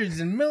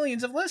hundreds and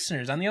millions of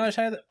listeners on the other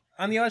side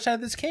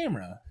of this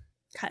camera.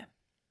 Okay.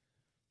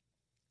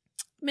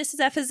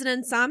 Mrs. F is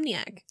an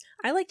insomniac.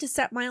 I like to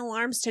set my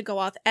alarms to go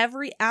off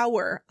every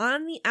hour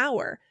on the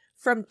hour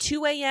from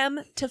 2 a.m.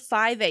 to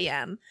 5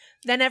 a.m.,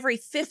 then every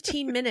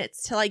 15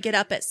 minutes till I get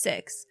up at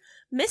 6.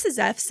 Mrs.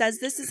 F says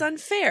this is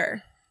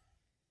unfair.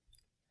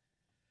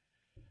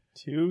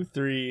 2,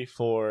 3,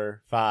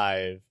 4,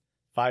 5,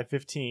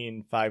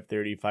 5:15,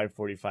 5:30,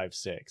 5:45,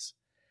 6.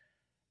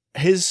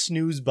 His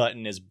snooze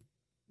button is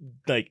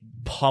like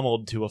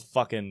pummeled to a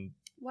fucking...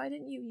 Why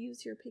didn't you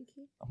use your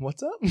pinky?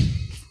 What's up?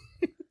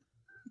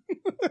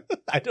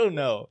 I don't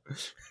know.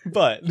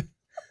 But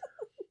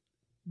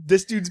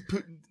this dude's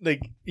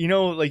like, you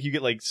know, like you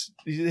get like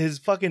his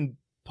fucking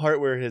part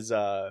where his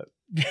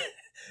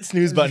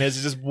snooze button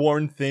is just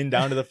worn thin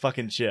down to the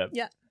fucking chip.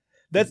 Yeah.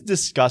 That's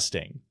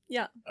disgusting.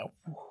 Yeah.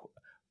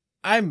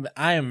 I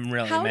am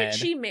really How mad. did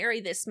she marry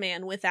this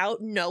man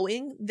without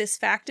knowing this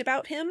fact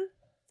about him?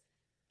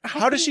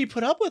 How does she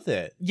put up with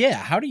it? Yeah,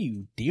 how do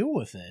you deal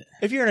with it?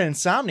 If you're an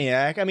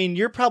insomniac, I mean,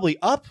 you're probably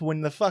up when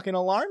the fucking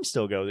alarm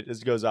still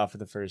goes off for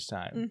the first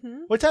time. Mm-hmm.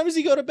 What time does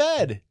he go to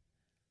bed?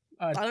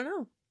 I don't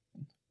know.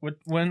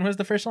 When was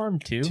the first alarm?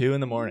 2 in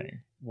the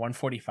morning.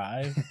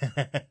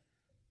 1:45.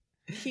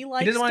 He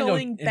likes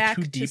going back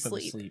to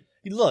sleep.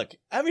 Look,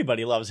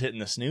 everybody loves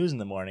hitting the snooze in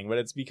the morning, but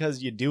it's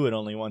because you do it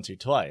only once or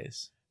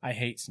twice. I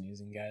hate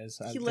snoozing, guys.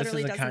 He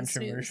literally this is a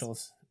doesn't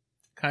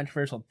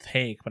controversial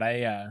take, but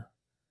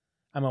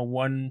I'm a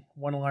one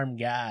alarm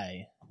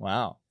guy.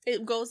 Wow.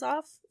 It goes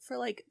off for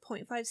like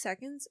 0.5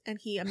 seconds, and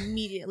he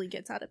immediately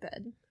gets out of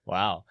bed.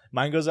 Wow.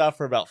 Mine goes off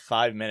for about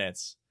 5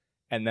 minutes,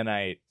 and then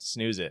I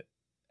snooze it,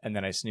 and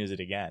then I snooze it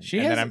again.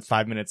 Then I'm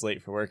 5 minutes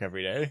late for work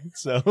every day.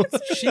 So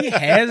she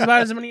has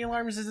about as many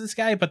alarms as this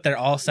guy, but they're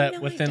all set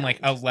No, within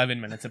like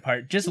 11 minutes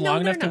apart. Just No,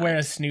 long they're enough to where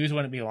not. a snooze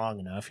wouldn't be long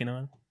enough, you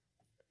know?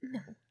 No.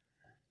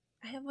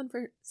 I have one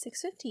for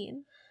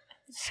 6:15.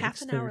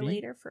 Half an hour 6:30?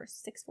 later for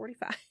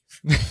 6:45.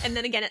 And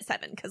then again at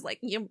 7, because like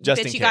you just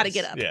in bitch, you case. gotta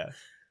get up. Yeah.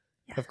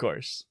 Of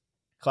course.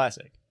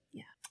 Classic.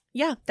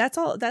 Yeah, that's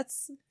all.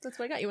 That's what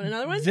I got. You want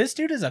another one? This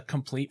dude is a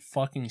complete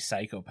fucking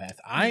psychopath.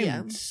 I'm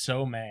Yeah.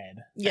 so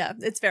mad. Yeah,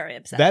 it's very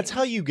upsetting. That's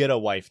how you get a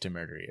wife to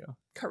murder you.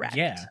 Correct.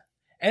 Yeah.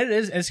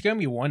 It's gonna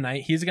be one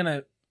night. He's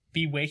gonna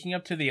be waking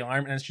up to the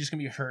alarm, and it's just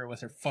gonna be her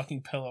with her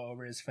fucking pillow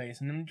over his face.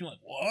 And then you're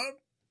like,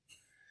 what?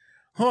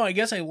 Oh, I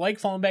guess I like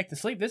falling back to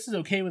sleep. This is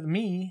okay with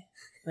me.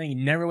 And then he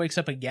never wakes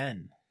up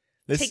again.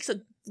 Takes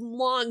a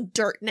long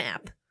dirt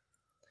nap.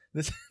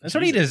 That's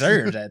what he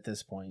deserves at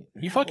this point.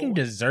 He No. fucking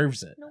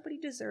deserves it. Nobody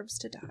deserves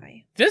to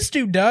die. This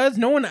dude does.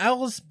 No one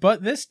else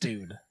but this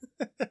dude.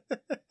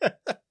 But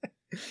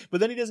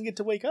then he doesn't get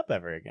to wake up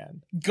ever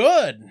again.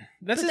 Good.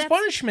 That's But his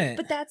punishment.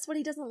 But that's what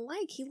he doesn't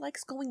like. He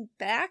likes going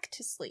back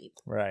to sleep.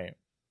 Right.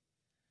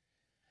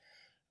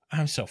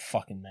 I'm so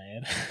fucking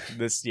mad.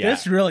 This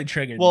really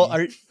triggered Well,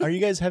 me. are you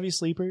guys heavy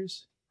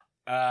sleepers?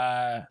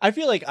 I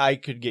feel like I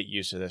could get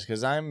used to this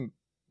because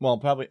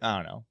probably, I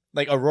don't know.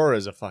 Like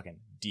Aurora's a fucking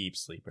deep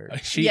sleeper.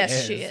 She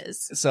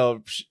is.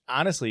 So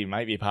honestly, it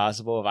might be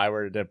possible if I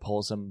were to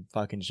pull some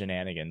fucking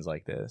shenanigans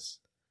like this.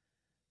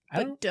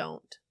 But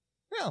don't.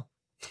 No.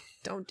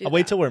 Don't do I'll that.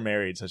 wait till we're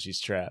married so she's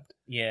trapped.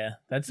 Yeah,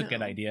 that's a good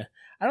No. idea.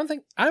 I don't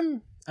think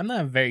I'm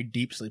not a very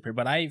deep sleeper,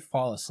 but I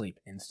fall asleep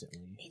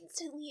instantly.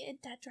 Instantly,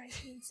 that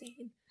drives me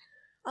insane.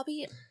 I'll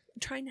be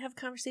trying to have a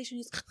conversation.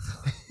 He's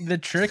The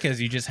trick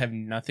is you just have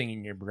nothing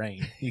in your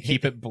brain. You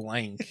keep it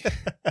blank.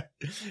 I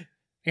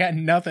got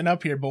nothing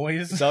up here,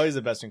 boys. It's always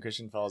the best when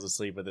Christian falls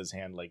asleep with his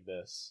hand like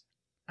this.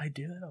 I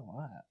do that a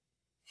lot.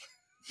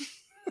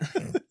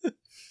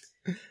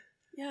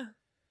 yeah.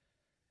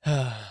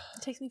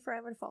 It takes me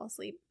forever to fall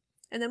asleep.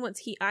 And then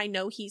once I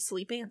know he's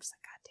sleeping, I'm just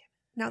like, God damn it.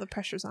 Now the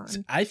pressure's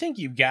on. I think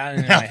you've gotten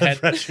into Now my the head.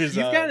 pressure's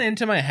You've on. gotten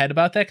into my head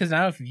about that because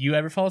now if you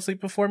ever fall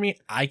asleep before me,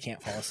 I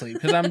can't fall asleep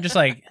because I'm just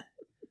like,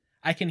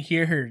 I can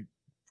hear her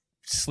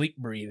sleep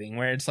breathing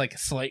where it's like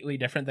slightly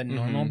different than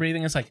normal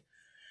breathing. It's like,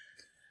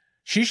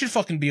 she should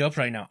fucking be up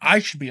right now. I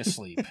should be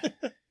asleep.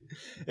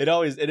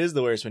 It is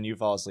the worst when you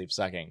fall asleep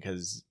second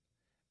because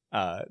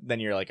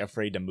then you're like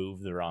afraid to move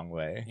the wrong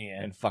way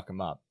and fuck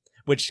him up.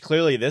 Which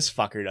clearly this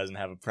fucker doesn't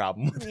have a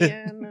problem with it.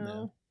 Yeah,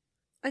 no.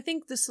 I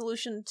think the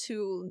solution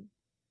to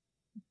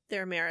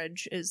their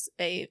marriage is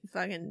a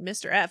fucking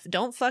Mr. F.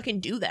 Don't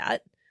fucking do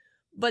that.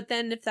 But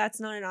then if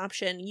that's not an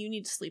option, you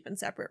need to sleep in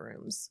separate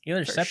rooms.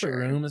 Either for separate sure.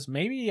 rooms.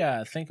 Maybe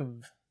think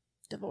of...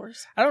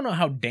 Divorce. I don't know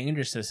how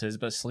dangerous this is,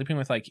 but sleeping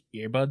with like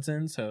earbuds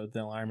in, so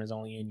the alarm is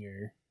only in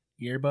your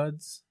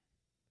earbuds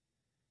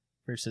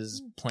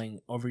versus playing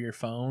over your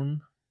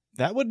phone.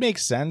 That would make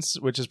sense,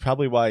 which is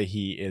probably why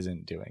he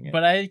isn't doing it.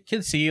 But I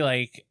could see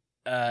like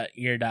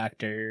ear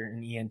doctor,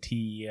 an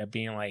ENT,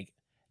 being like,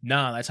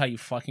 no, that's how you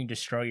fucking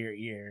destroy your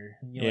ear.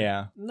 Yeah.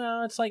 Like,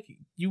 no, it's like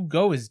you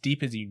go as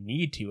deep as you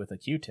need to with a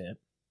Q-tip.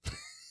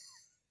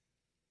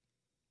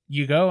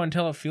 You go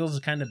until it feels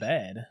kind of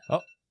bad. Oh,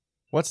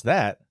 what's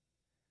that?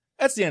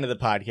 That's the end of the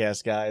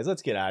podcast, guys.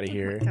 Let's get out of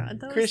here. Oh my God,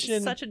 that Christian,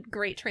 was such a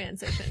great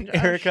transition, Josh.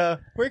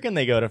 Erica, where can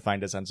they go to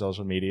find us on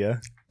social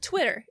media?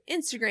 Twitter,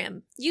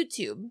 Instagram,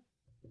 YouTube,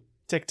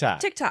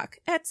 TikTok,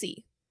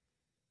 Etsy.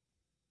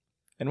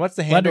 And what's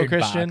the handle, Letterboxd.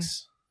 Christian?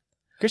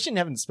 Christian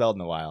haven't spelled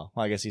in a while.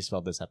 Well, I guess he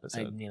spelled this I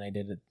episode. mean, I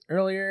did it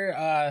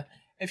earlier.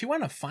 If you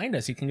want to find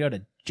us, you can go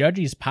to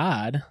Judgy's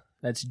Pod.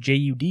 That's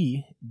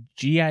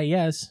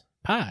JUDGIS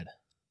Pod.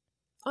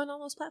 On all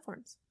those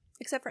platforms.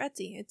 Except for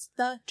Etsy. It's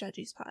the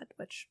Judgy's Pod,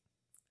 which,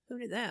 who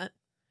did that?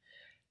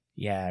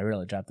 Yeah, I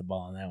really dropped the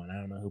ball on that one. I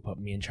don't know who put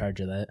me in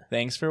charge of that.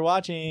 Thanks for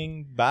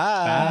watching.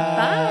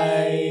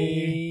 Bye.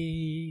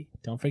 Bye.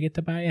 Don't forget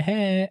to buy a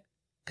hat,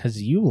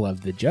 because you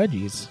love the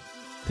Judgies.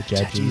 The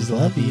Judgies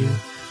love you.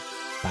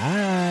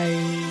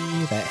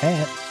 Bye. That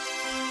hat.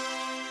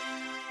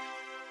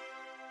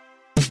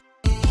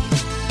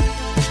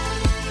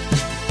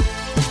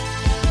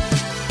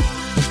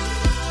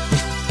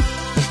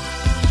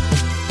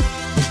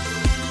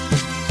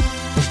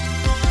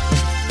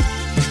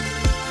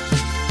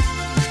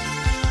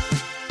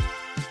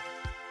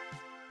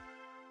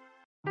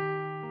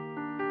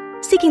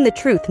 Seeking the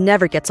truth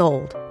never gets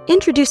old.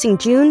 Introducing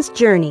June's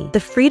Journey, the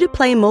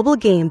free-to-play mobile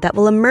game that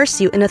will immerse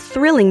you in a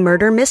thrilling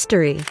murder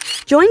mystery.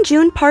 Join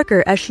June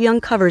Parker as she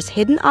uncovers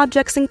hidden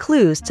objects and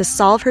clues to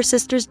solve her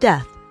sister's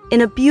death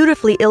in a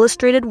beautifully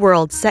illustrated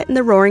world set in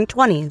the Roaring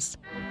 '20s.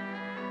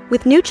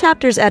 With new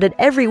chapters added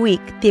every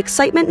week, the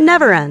excitement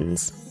never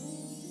ends.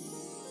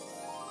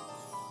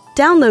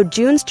 Download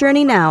June's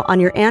Journey now on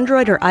your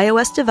Android or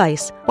iOS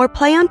device, or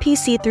play on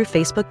PC through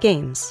Facebook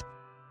Games.